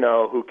here,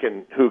 who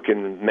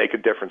can make a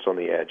difference on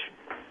the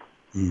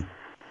edge.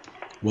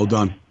 Well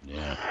done.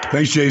 Yeah.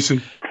 Thanks,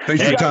 Jason.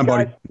 Thanks for your time,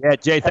 buddy. Yeah,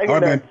 Jay. All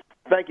right, man.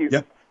 Thank you.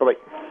 Yep. Bye-bye.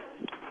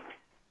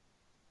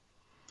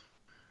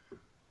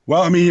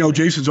 Well, I mean,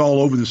 Jason's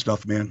all over this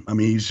stuff, man. I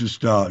mean, he's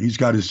just he's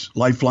got his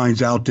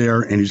lifelines out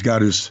there, and he's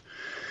got his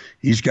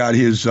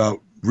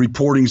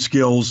reporting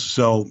skills.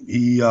 So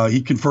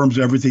he confirms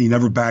everything. He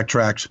never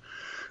backtracks,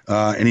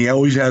 and he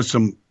always has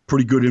some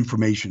pretty good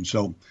information.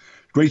 So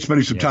great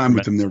spending some time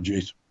with him there,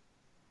 Jason.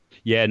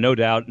 Yeah, no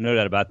doubt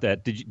about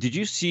that. Did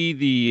you see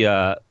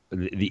the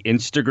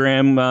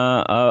Instagram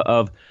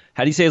of,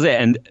 how do you say that?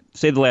 And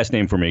say the last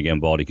name for me again,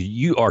 Baldy, because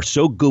you are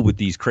so good with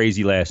these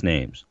crazy last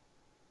names.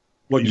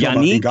 What, you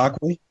talking about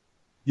Ngakoue?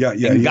 Yeah,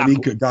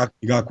 Yannick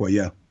Ngakoue,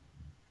 yeah.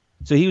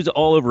 So he was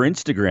all over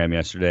Instagram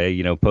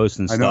yesterday,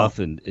 posting stuff,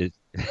 and he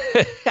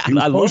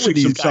was posting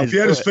some stuff. He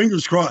had his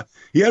fingers crossed.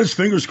 He had his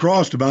fingers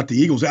crossed about the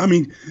Eagles. I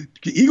mean,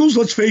 the Eagles.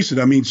 Let's face it.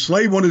 I mean,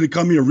 Slay wanted to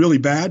come here really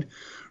bad.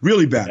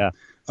 Yeah.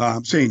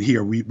 I'm saying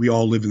here, we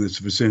all live in this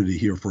vicinity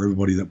here for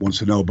everybody that wants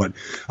to know. But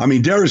I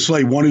mean, Darius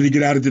Slay wanted to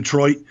get out of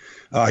Detroit.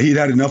 He'd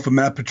had enough of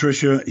Matt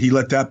Patricia. He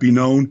let that be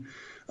known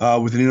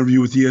with an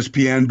interview with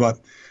ESPN. But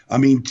I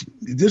mean,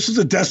 this is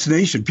a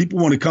destination. People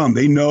want to come.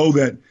 They know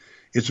that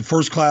it's a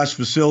first-class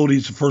facility.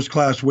 It's a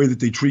first-class way that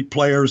they treat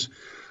players.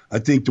 I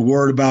think the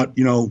word about,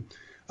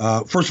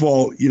 first of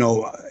all,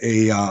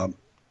 a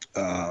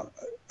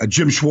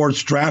Jim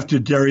Schwartz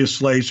drafted Darius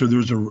Slay, so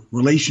there's a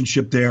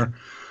relationship there.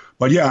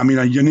 But, yeah, I mean,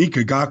 Yannick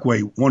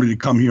Ngakoue wanted to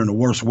come here in the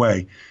worst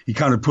way. He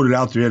kind of put it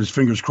out there. He had his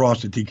fingers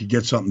crossed that he could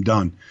get something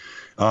done.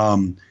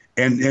 And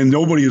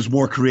nobody is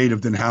more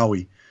creative than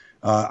Howie.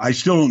 I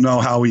still don't know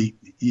how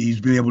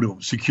he's been able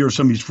to secure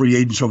some of these free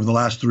agents over the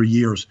last 3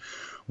 years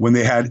when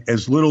they had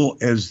as little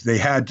as they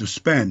had to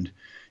spend,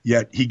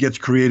 yet he gets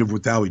creative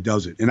with how he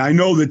does it. And I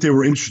know that they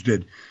were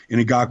interested in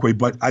Ngakoue,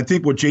 but I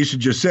think what Jason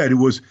just said, it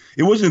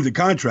wasn't the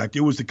contract.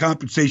 It was the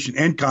compensation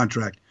and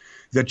contract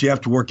that you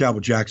have to work out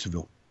with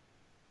Jacksonville.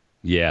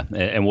 Yeah,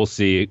 and we'll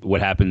see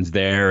what happens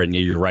there. And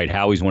you're right,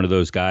 Howie's one of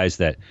those guys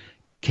that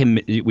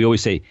we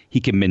always say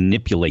he can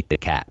manipulate the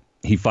cap.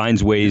 He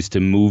finds ways to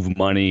move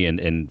money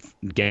and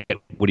get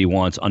what he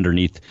wants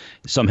underneath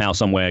somehow,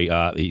 some way.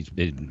 He's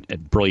been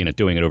brilliant at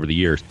doing it over the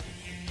years.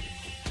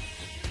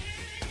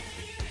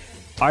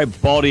 All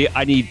right, Baldy,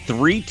 I need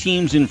 3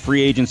 teams in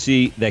free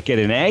agency that get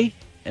an A,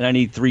 and I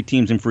need 3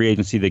 teams in free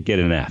agency that get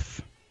an F.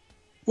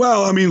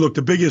 Well, I mean, look,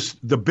 the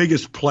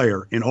biggest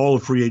player in all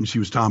of free agency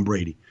was Tom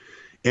Brady,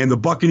 and the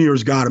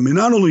Buccaneers got him. And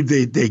not only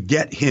did they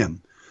get him,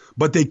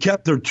 but they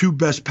kept their 2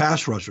 best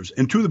pass rushers,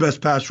 and 2 of the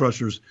best pass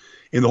rushers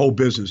in the whole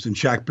business, and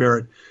Shaq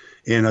Barrett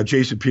and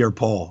Jason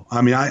Pierre-Paul.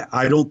 I mean,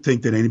 I don't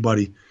think that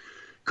anybody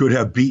could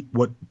have beat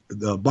what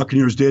the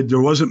Buccaneers did.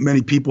 There wasn't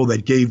many people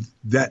that gave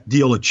that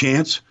deal a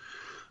chance.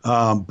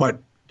 But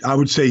I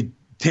would say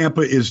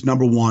Tampa is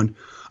number one.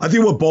 I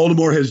think what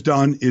Baltimore has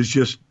done is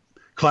just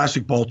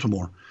classic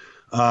Baltimore.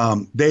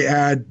 They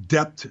add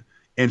depth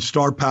and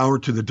star power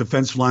to the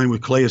defensive line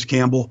with Calais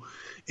Campbell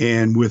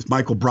and with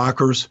Michael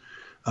Brockers.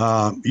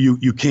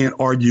 You can't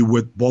argue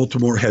what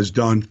Baltimore has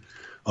done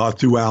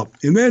throughout.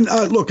 And then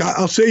look,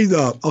 I'll say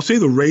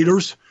the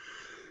Raiders.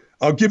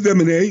 I'll give them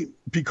an A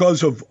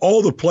because of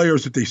all the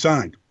players that they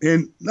signed.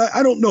 And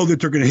I don't know that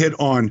they're going to hit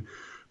on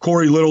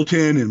Corey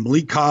Littleton and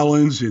Malik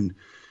Collins and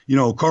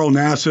Carl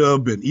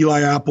Nassib and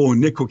Eli Apple and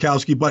Nick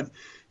Kwiatkowski, but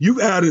you've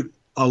added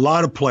a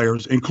lot of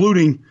players,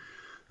 including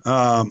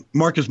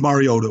Marcus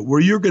Mariota, where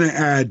you're going to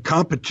add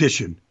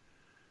competition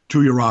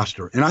to your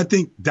roster. And I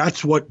think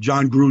that's what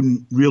John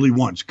Gruden really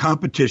wants,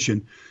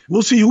 competition.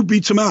 We'll see who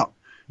beats him out.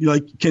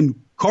 Can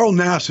Carl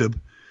Nassib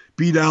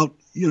beat out,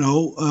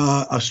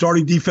 a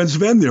starting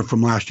defensive end there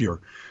from last year,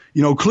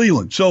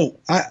 Cleveland. So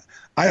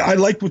I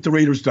like what the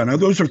Raiders done. Now,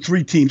 those are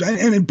three teams.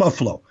 And in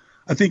Buffalo,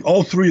 I think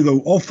all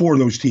four of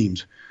those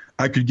teams,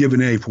 I could give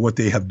an A for what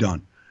they have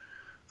done.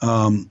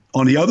 On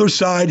the other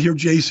side here,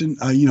 Jason,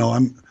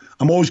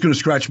 I'm always going to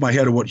scratch my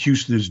head at what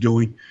Houston is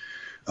doing.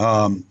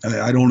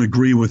 I don't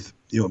agree with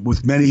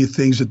many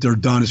things that they're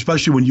done,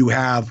 especially when you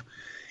have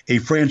a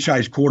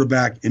franchise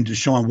quarterback in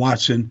Deshaun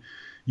Watson.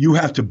 You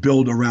have to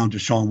build around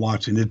Deshaun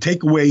Watson. To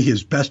take away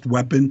his best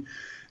weapon,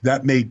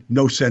 that made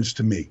no sense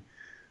to me.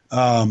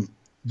 The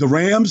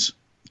Rams,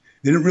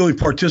 they didn't really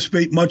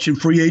participate much in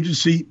free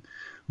agency,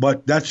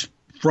 but that's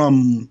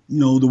from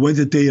the way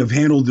that they have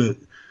handled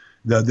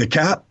the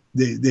cap.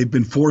 They've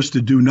been forced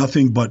to do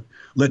nothing but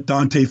let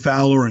Dante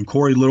Fowler and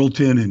Corey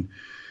Littleton and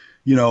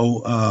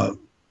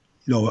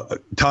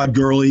Todd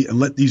Gurley and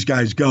let these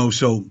guys go.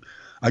 So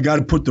I got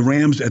to put the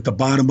Rams at the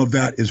bottom of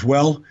that as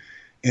well.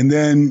 And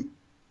then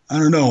I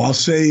don't know. I'll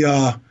say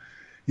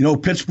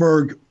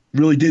Pittsburgh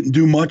really didn't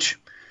do much.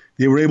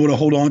 They were able to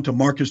hold on to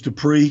Bud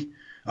Dupree.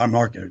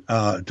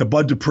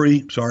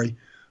 Sorry.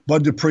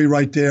 Bud Dupree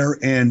right there,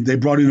 and they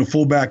brought in a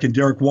fullback in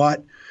Derek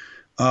Watt.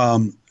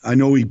 I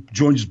know he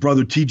joined his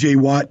brother T.J.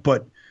 Watt,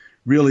 but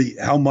really,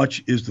 how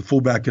much is the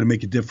fullback going to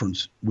make a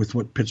difference with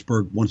what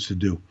Pittsburgh wants to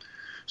do?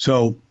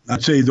 So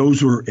I'd say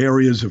those are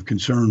areas of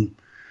concern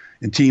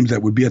and teams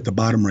that would be at the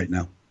bottom right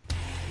now.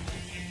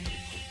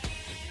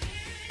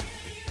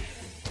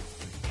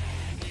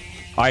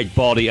 All right,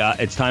 Baldy,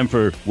 it's time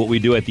for what we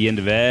do at the end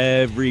of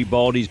every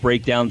Baldy's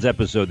Breakdowns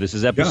episode. This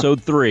is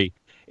episode 3.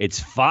 It's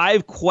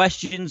 5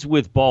 questions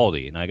with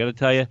Baldy. And I got to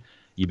tell you,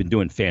 you've been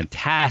doing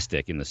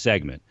fantastic in the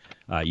segment.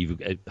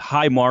 You've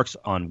high marks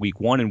on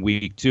week 1 and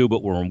week 2,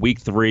 but we're on week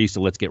 3,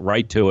 so let's get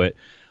right to it.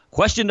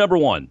 Question number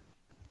 1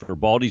 for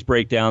Baldy's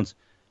Breakdowns.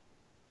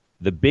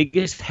 The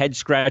biggest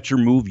head-scratcher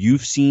move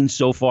you've seen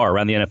so far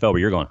around the NFL where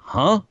you're going,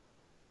 huh?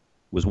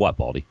 Was what,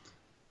 Baldy?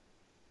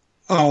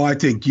 Oh, I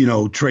think,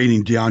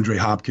 trading DeAndre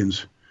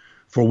Hopkins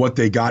for what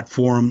they got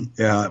for him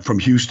from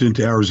Houston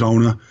to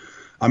Arizona.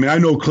 I mean, I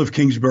know Cliff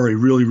Kingsbury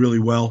really, really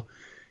well,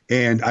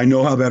 and I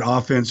know how that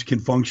offense can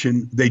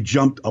function. They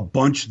jumped a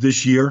bunch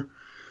this year,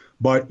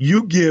 but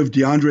you give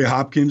DeAndre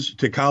Hopkins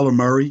to Kyler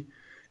Murray,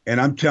 and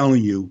I'm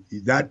telling you,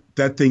 that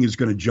thing is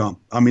going to jump.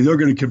 I mean, they're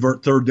going to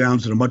convert third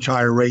downs at a much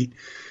higher rate.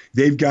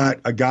 They've got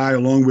a guy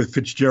along with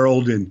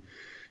Fitzgerald and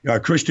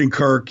Christian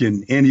Kirk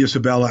and Andy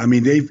Isabella. I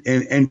mean,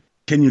 and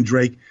Kenyon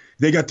Drake.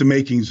 They got the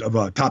makings of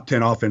a top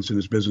 10 offense in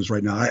this business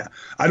right now.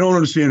 I don't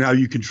understand how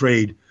you can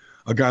trade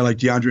a guy like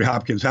DeAndre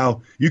Hopkins,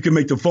 how you can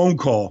make the phone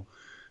call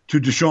to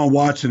Deshaun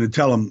Watson and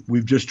tell him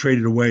we've just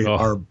traded away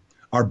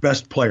our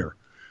best player.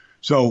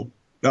 So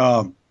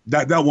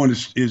that one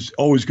is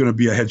always going to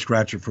be a head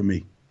scratcher for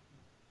me.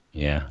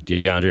 Yeah,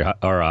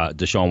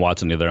 Deshaun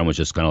Watson the other one was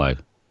just kind of like,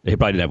 he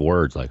probably didn't have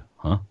words like,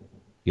 huh?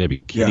 You got to be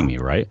kidding me,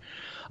 right?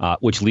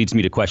 Which leads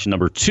me to question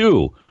number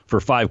 2 for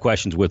 5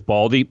 questions with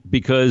Baldy,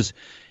 because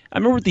I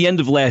remember at the end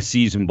of last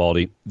season,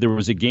 Baldy, there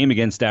was a game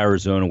against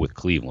Arizona with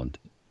Cleveland,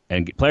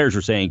 and players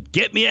were saying,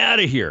 get me out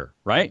of here,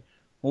 right?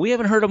 Well, we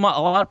haven't heard a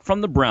lot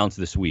from the Browns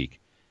this week.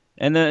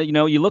 And,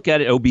 you look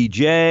at it,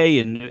 OBJ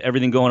and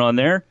everything going on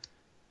there.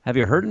 Have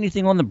you heard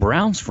anything on the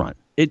Browns front?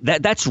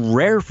 That's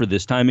rare for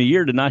this time of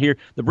year to not hear.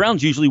 The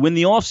Browns usually win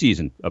the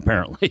offseason,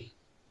 apparently.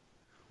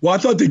 Well, I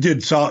thought they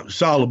did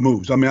solid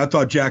moves. I mean, I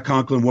thought Jack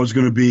Conklin was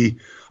going to be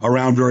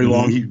around very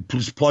long. He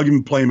just plug him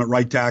and play him at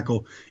right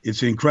tackle.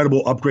 It's an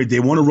incredible upgrade. They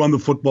want to run the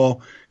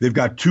football. They've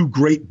got 2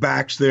 great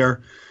backs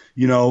there,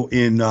 in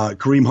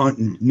Kareem Hunt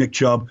and Nick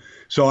Chubb.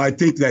 So I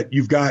think that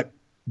you've got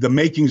the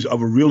makings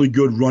of a really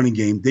good running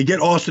game. They get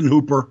Austin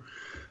Hooper,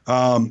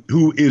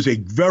 who is a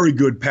very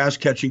good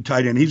pass-catching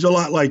tight end. He's a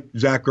lot like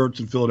Zach Ertz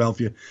in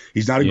Philadelphia.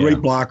 He's not a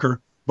great blocker,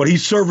 but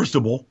he's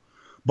serviceable.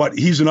 But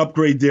he's an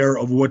upgrade there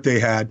of what they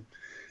had.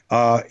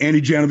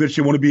 Andy Janovich,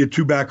 they want to be a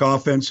 2-back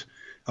offense.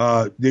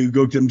 They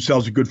go to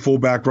themselves a good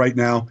fullback right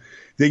now.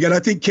 They got, I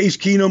think, Case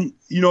Keenum,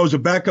 as a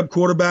backup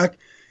quarterback.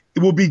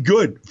 It will be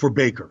good for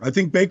Baker. I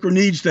think Baker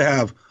needs to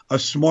have a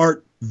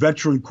smart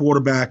veteran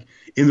quarterback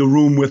in the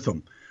room with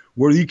him.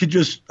 where you could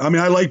just, I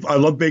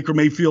love Baker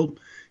Mayfield.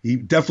 He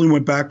definitely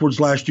went backwards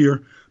last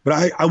year,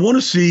 but I want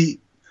to see,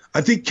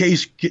 I think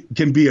Case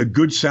can be a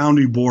good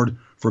sounding board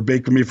for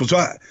Baker Mayfield.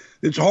 So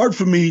it's hard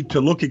for me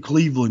to look at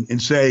Cleveland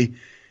and say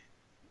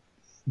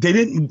they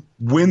didn't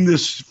win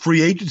this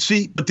free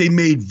agency, but they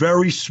made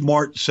very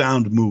smart,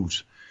 sound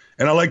moves.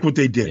 And I like what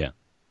they did.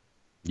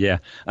 Yeah,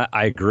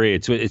 I agree.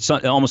 It's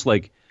almost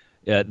like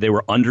they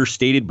were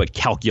understated but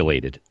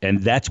calculated, and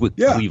that's what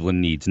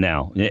Cleveland needs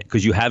now.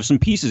 Because you have some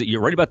pieces.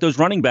 You're right about those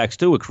running backs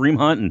too, with Kareem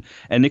Hunt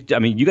and Nick. I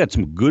mean, you got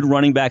some good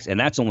running backs, and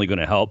that's only going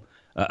to help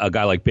a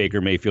guy like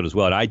Baker Mayfield as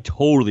well. And I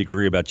totally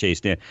agree about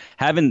Chase Dan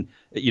having,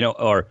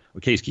 or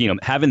Case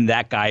Keenum having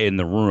that guy in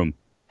the room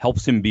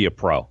helps him be a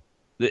pro.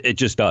 It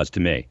just does to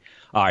me.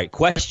 All right,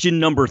 question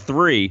number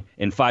 3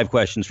 in 5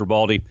 questions for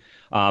Baldy.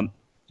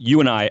 You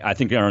and I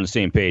think, are on the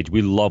same page.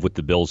 We love what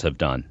the Bills have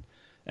done.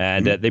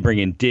 And they bring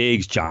in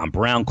Diggs, John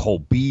Brown, Cole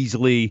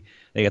Beasley.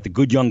 They got the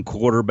good young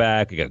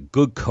quarterback. They got a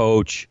good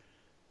coach.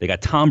 They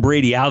got Tom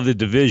Brady out of the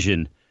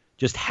division.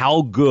 Just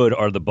how good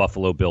are the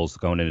Buffalo Bills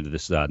going into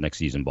this next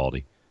season,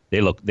 Baldy?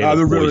 They're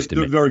poised to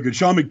me. They're very good.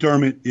 Sean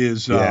McDermott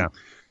is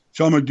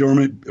Sean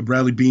McDermott,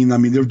 Bradley Beane. I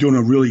mean, they're doing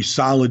a really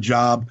solid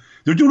job.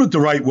 They're doing it the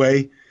right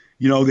way.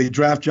 They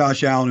draft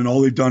Josh Allen, and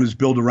all they've done is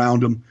build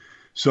around him.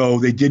 So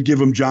they did give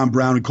him John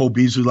Brown and Cole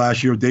Beasley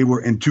last year. They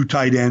were in 2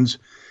 tight ends.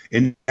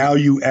 And now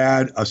you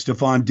add a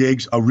Stephon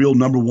Diggs, a real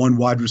number 1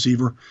 wide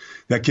receiver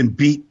that can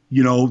beat,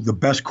 the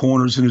best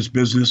corners in his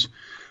business.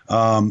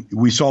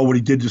 We saw what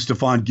he did to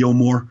Stephon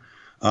Gilmore.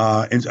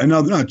 And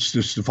not just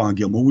Stephon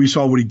Gilmore. We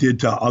saw what he did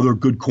to other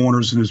good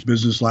corners in his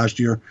business last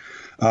year.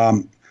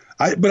 But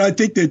I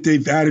think that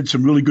they've added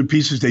some really good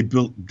pieces. They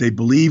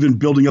believe in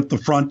building up the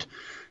front.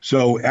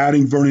 So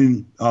adding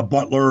Vernon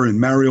Butler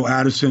and Mario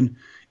Addison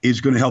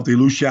is going to help. They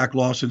lose Shaq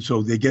Lawson,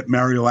 so they get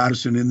Mario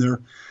Addison in there.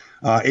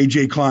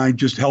 A.J. Klein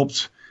just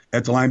helps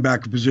at the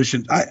linebacker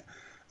position.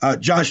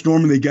 Josh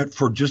Norman they get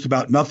for just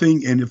about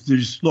nothing. And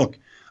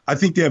I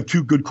think they have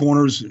 2 good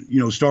corners,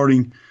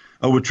 starting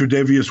with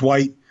Tre'Davious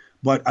White.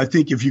 But I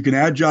think if you can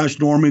add Josh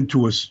Norman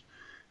to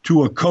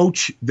a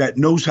coach that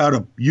knows how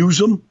to use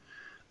him,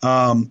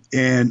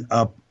 and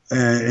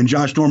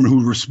Josh Norman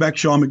who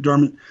respects Sean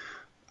McDermott,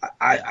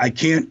 I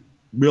can't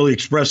really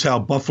express how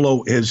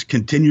Buffalo has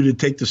continued to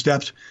take the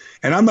steps.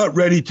 And I'm not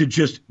ready to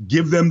just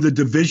give them the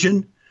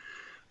division.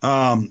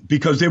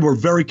 Because they were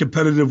very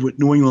competitive with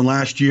New England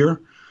last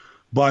year.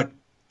 But,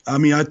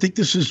 I think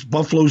this is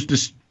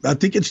Buffalo's I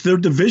think it's their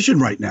division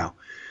right now.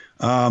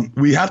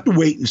 We have to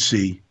wait and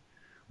see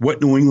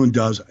what New England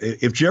does.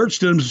 If Jarrett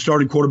Stidham's a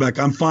starting quarterback,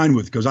 I'm fine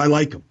with because I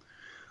like him.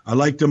 I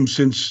liked him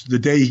since the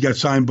day he got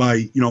signed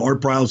by,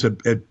 Art Briles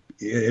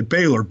at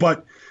Baylor.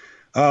 But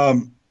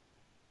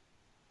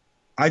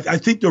I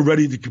think they're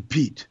ready to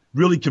compete,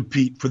 really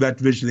compete for that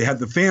division. They have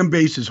the fan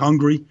base is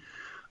hungry.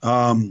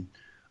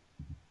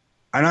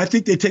 And I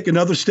think they take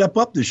another step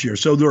up this year.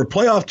 So they're a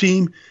playoff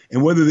team,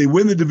 and whether they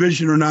win the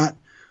division or not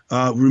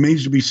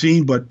remains to be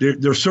seen. But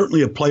they're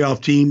certainly a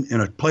playoff team,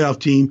 and a playoff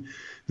team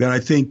that I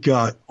think,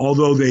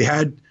 although they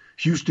had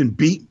Houston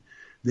beat,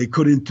 they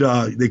couldn't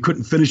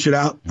finish it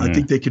out. I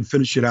think they can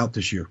finish it out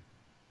this year.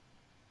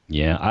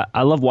 Yeah,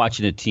 I love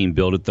watching a team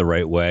build it the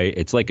right way.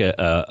 It's like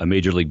a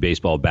Major League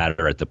Baseball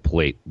batter at the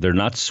plate. They're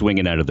not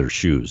swinging out of their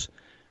shoes.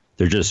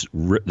 They're just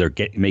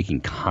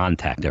making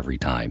contact every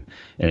time.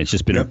 And it's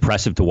just been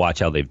impressive to watch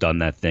how they've done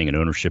that thing, and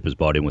ownership is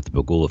bought in with the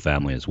Pegula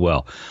family as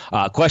well.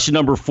 Question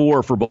number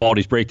 4 for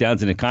Baldy's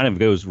Breakdowns, and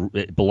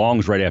it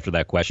belongs right after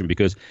that question,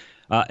 because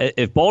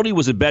if Baldy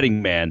was a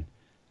betting man,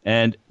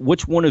 and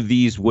which one of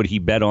these would he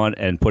bet on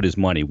and put his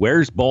money?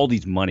 Where's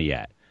Baldy's money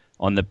at?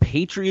 On the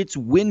Patriots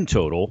win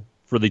total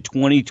for the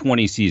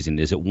 2020 season.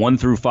 Is it 1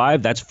 through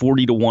 5? That's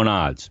 40-1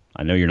 odds.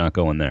 I know you're not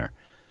going there.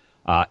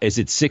 Is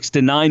it 6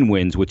 to 9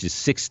 wins, which is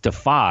 6 to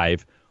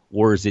 5,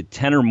 or is it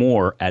 10 or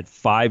more at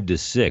 5 to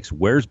 6?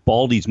 Where's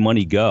Baldy's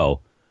money go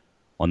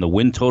on the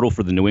win total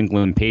for the New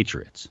England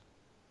Patriots?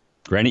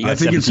 Granted, I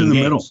think it's in the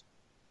middle.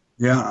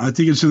 Yeah, I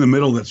think it's in the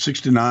middle. That's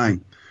 6 to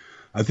 9.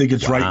 I think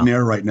it's right in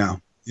there right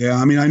now. Yeah,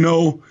 I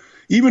know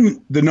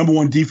even the number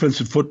 1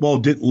 defense in football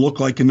didn't look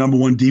like a number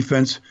 1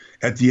 defense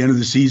at the end of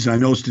the season. I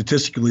know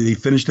statistically they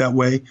finished that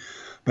way,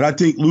 but I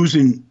think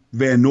losing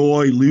Van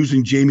Noy,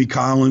 losing Jamie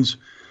Collins,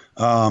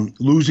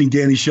 losing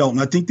Danny Shelton,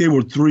 I think they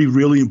were 3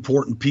 really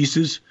important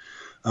pieces.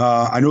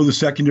 I know the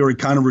secondary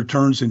kind of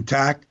returns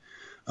intact,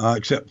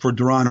 except for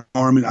Duron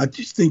Harmon. I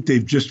just think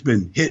they've just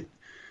been hit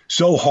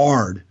so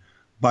hard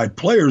by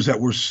players that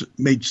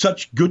made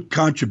such good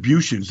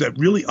contributions that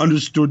really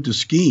understood the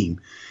scheme,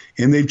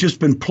 and they've just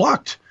been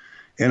plucked.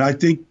 And I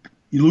think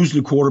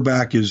losing the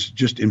quarterback is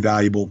just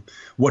invaluable.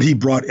 What he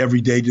brought every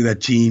day to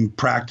that team,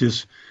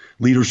 practice,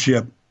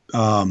 leadership.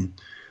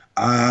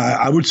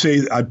 I would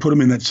say I'd put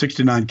him in that 6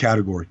 to 9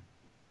 category.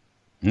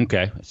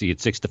 Okay, so you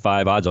get 6 to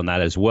 5 odds on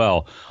that as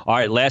well. All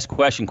right, last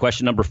question,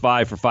 question number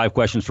 5 for 5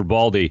 questions for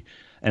Baldy.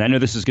 And I know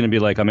this is going to be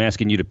like I'm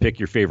asking you to pick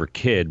your favorite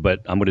kid,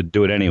 but I'm going to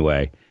do it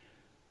anyway.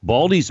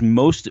 Baldy's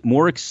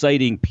more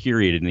exciting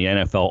period in the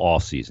NFL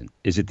offseason.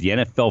 Is it the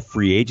NFL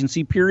free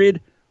agency period,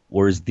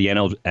 or is the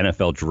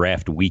NFL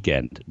draft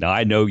weekend? Now,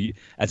 I know you,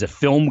 as a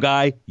film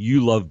guy,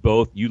 you love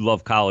both. You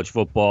love college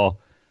football.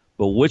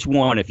 But which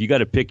one, if you got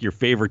to pick your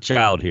favorite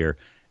child here?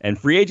 And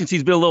free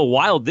agency's been a little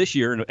wild this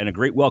year and a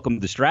great welcome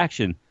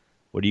distraction.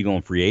 What are you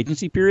going, free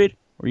agency period,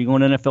 or are you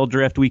going NFL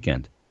draft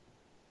weekend?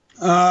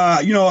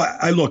 I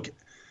look.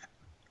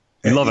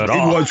 You love it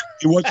all. It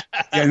was.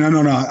 Yeah,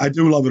 no. I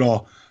do love it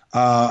all.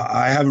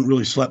 I haven't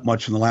really slept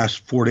much in the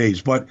last 4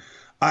 days, but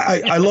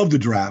I love the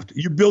draft.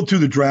 You build through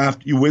the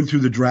draft. You win through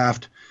the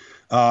draft.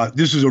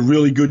 This is a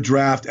really good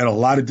draft at a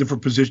lot of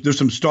different positions. There's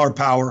some star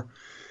power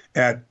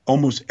at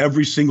almost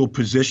every single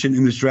position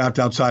in this draft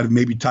outside of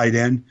maybe tight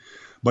end.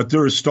 But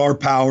there is star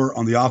power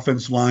on the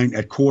offensive line,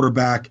 at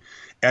quarterback,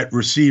 at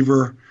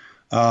receiver,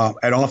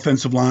 at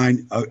offensive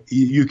line.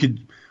 You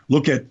could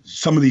look at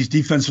some of these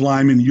defensive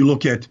linemen. You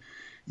look at,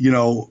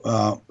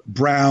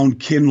 Brown,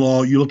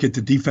 Kinlaw. You look at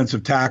the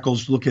defensive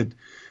tackles. Look at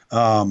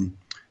the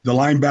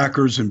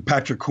linebackers and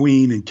Patrick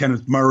Queen and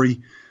Kenneth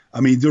Murray.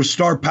 I mean, there's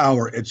star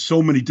power at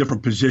so many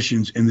different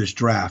positions in this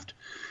draft.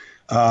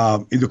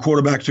 And the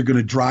quarterbacks are going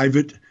to drive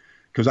it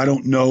because I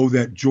don't know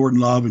that Jordan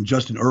Love and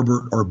Justin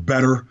Herbert are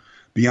better,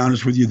 be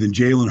honest with you, than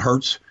Jalen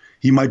Hurts.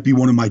 He might be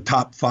one of my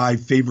top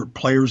 5 favorite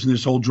players in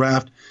this whole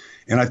draft.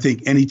 And I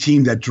think any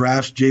team that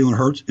drafts Jalen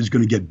Hurts is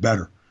going to get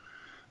better.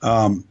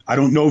 I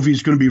don't know if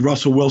he's going to be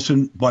Russell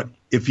Wilson, but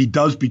if he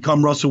does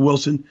become Russell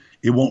Wilson,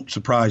 it won't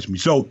surprise me.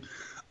 So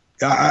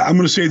I'm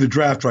going to say the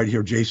draft right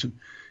here, Jason.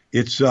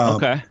 It's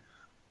okay.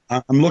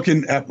 I'm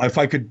looking at, if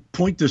I could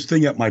point this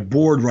thing at my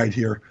board right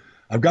here,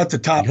 I've got the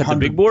top 100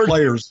 big board?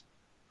 players.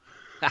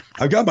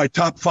 I've got my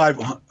top 5.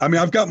 I mean,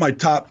 I've got my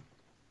top.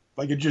 If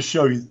I could just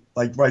show you,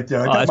 like right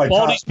there. I got my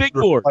top big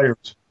board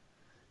players.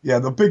 Yeah,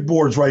 the big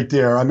board's right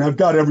there. I mean, I've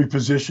got every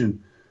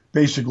position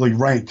basically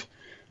ranked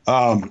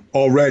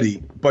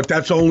already, but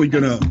that's only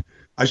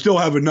I still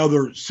have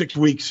another 6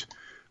 weeks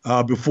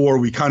before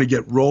we kind of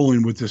get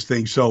rolling with this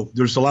thing. So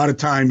there's a lot of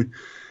time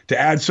to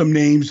add some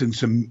names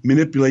and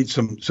manipulate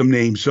some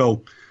names.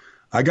 So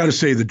I got to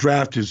say the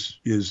draft is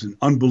an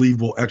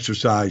unbelievable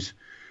exercise,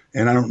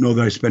 and I don't know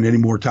that I spend any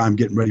more time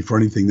getting ready for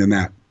anything than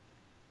that.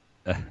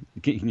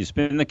 Can you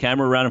spin the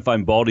camera around and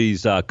find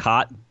Baldy's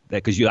cot?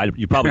 Because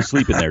you probably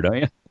sleep in there, don't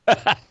you?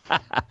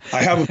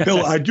 I have a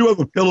pillow. I do have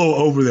a pillow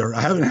over there.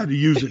 I haven't had to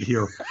use it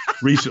here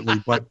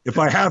recently, but if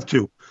I have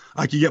to,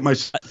 I can get my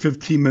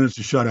 15 minutes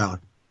to shut out.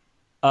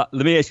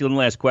 Let me ask you one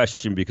last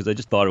question, because I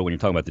just thought of it when you're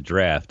talking about the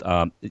draft.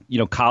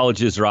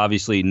 Colleges are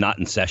obviously not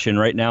in session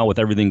right now with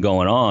everything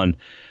going on.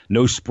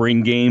 No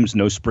spring games,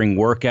 no spring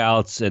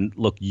workouts. And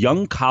look,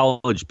 young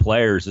college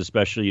players,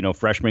 especially,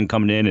 freshmen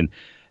coming in and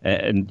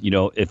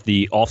if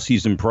the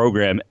offseason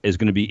program is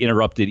going to be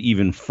interrupted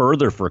even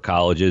further for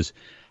colleges,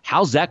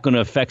 how's that going to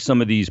affect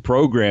some of these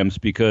programs?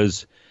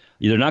 Because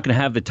they're not going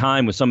to have the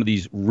time with some of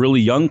these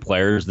really young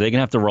players. They're going to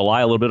have to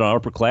rely a little bit on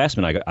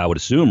upperclassmen, I would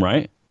assume,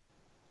 right?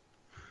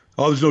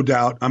 Oh, there's no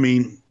doubt. I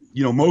mean,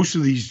 most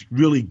of these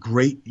really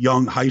great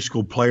young high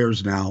school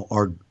players now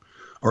are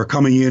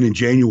coming in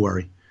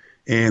January,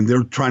 and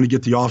they're trying to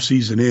get the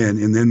offseason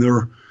in, and then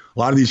a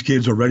lot of these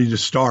kids are ready to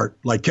start.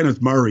 Like Kenneth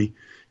Murray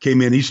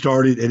came in. He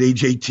started at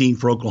age 18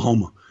 for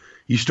Oklahoma.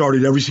 He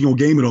started every single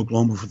game at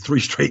Oklahoma for 3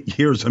 straight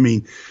years. I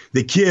mean,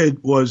 the kid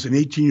was an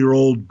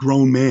 18-year-old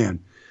grown man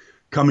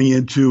coming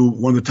into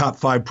one of the top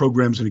 5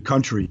 programs in the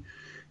country,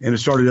 and it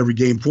started every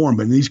game for him.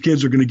 But these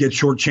kids are going to get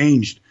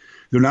shortchanged.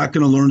 They're not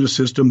going to learn the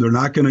system. They're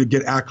not going to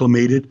get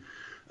acclimated.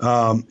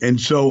 The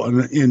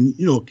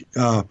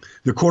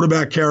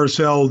quarterback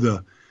carousel,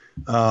 the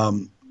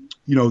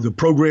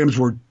programs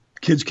where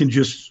kids can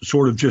just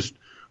sort of just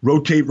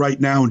rotate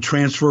right now and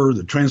transfer,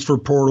 the transfer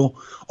portal,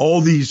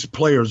 all these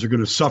players are going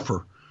to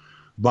suffer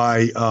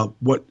by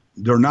what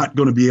they're not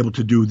going to be able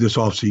to do this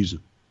offseason.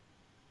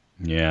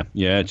 Yeah,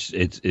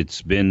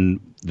 it's been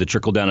the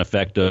trickle-down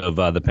effect of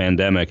the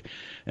pandemic,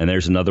 and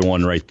there's another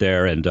one right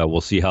there, and we'll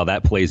see how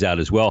that plays out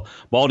as well.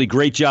 Baldy,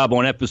 great job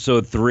on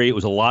episode 3. It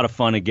was a lot of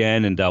fun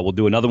again, and we'll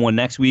do another one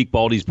next week,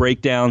 Baldy's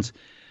Breakdowns.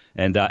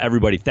 And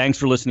everybody, thanks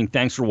for listening.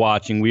 Thanks for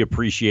watching. We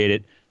appreciate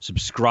it.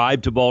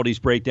 Subscribe to Baldy's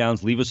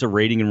Breakdowns. Leave us a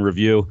rating and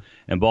review.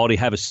 And Baldy,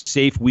 have a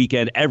safe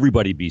weekend.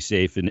 Everybody be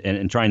safe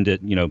and trying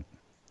to,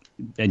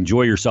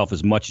 enjoy yourself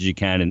as much as you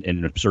can in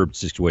an absurd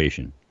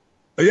situation.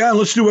 Yeah,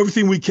 let's do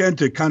everything we can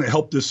to kind of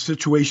help this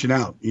situation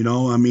out.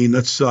 I mean,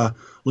 let's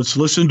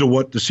listen to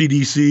what the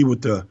CDC,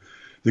 what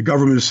the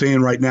government is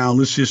saying right now.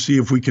 Let's just see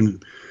if we can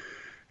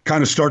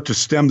kind of start to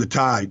stem the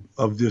tide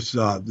of this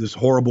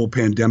horrible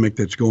pandemic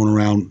that's going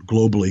around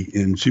globally,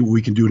 and see what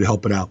we can do to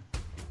help it out.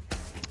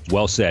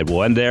 Well said.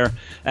 We'll end there.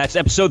 That's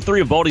episode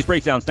 3 of Baldy's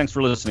Breakdowns. Thanks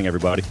for listening,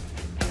 everybody.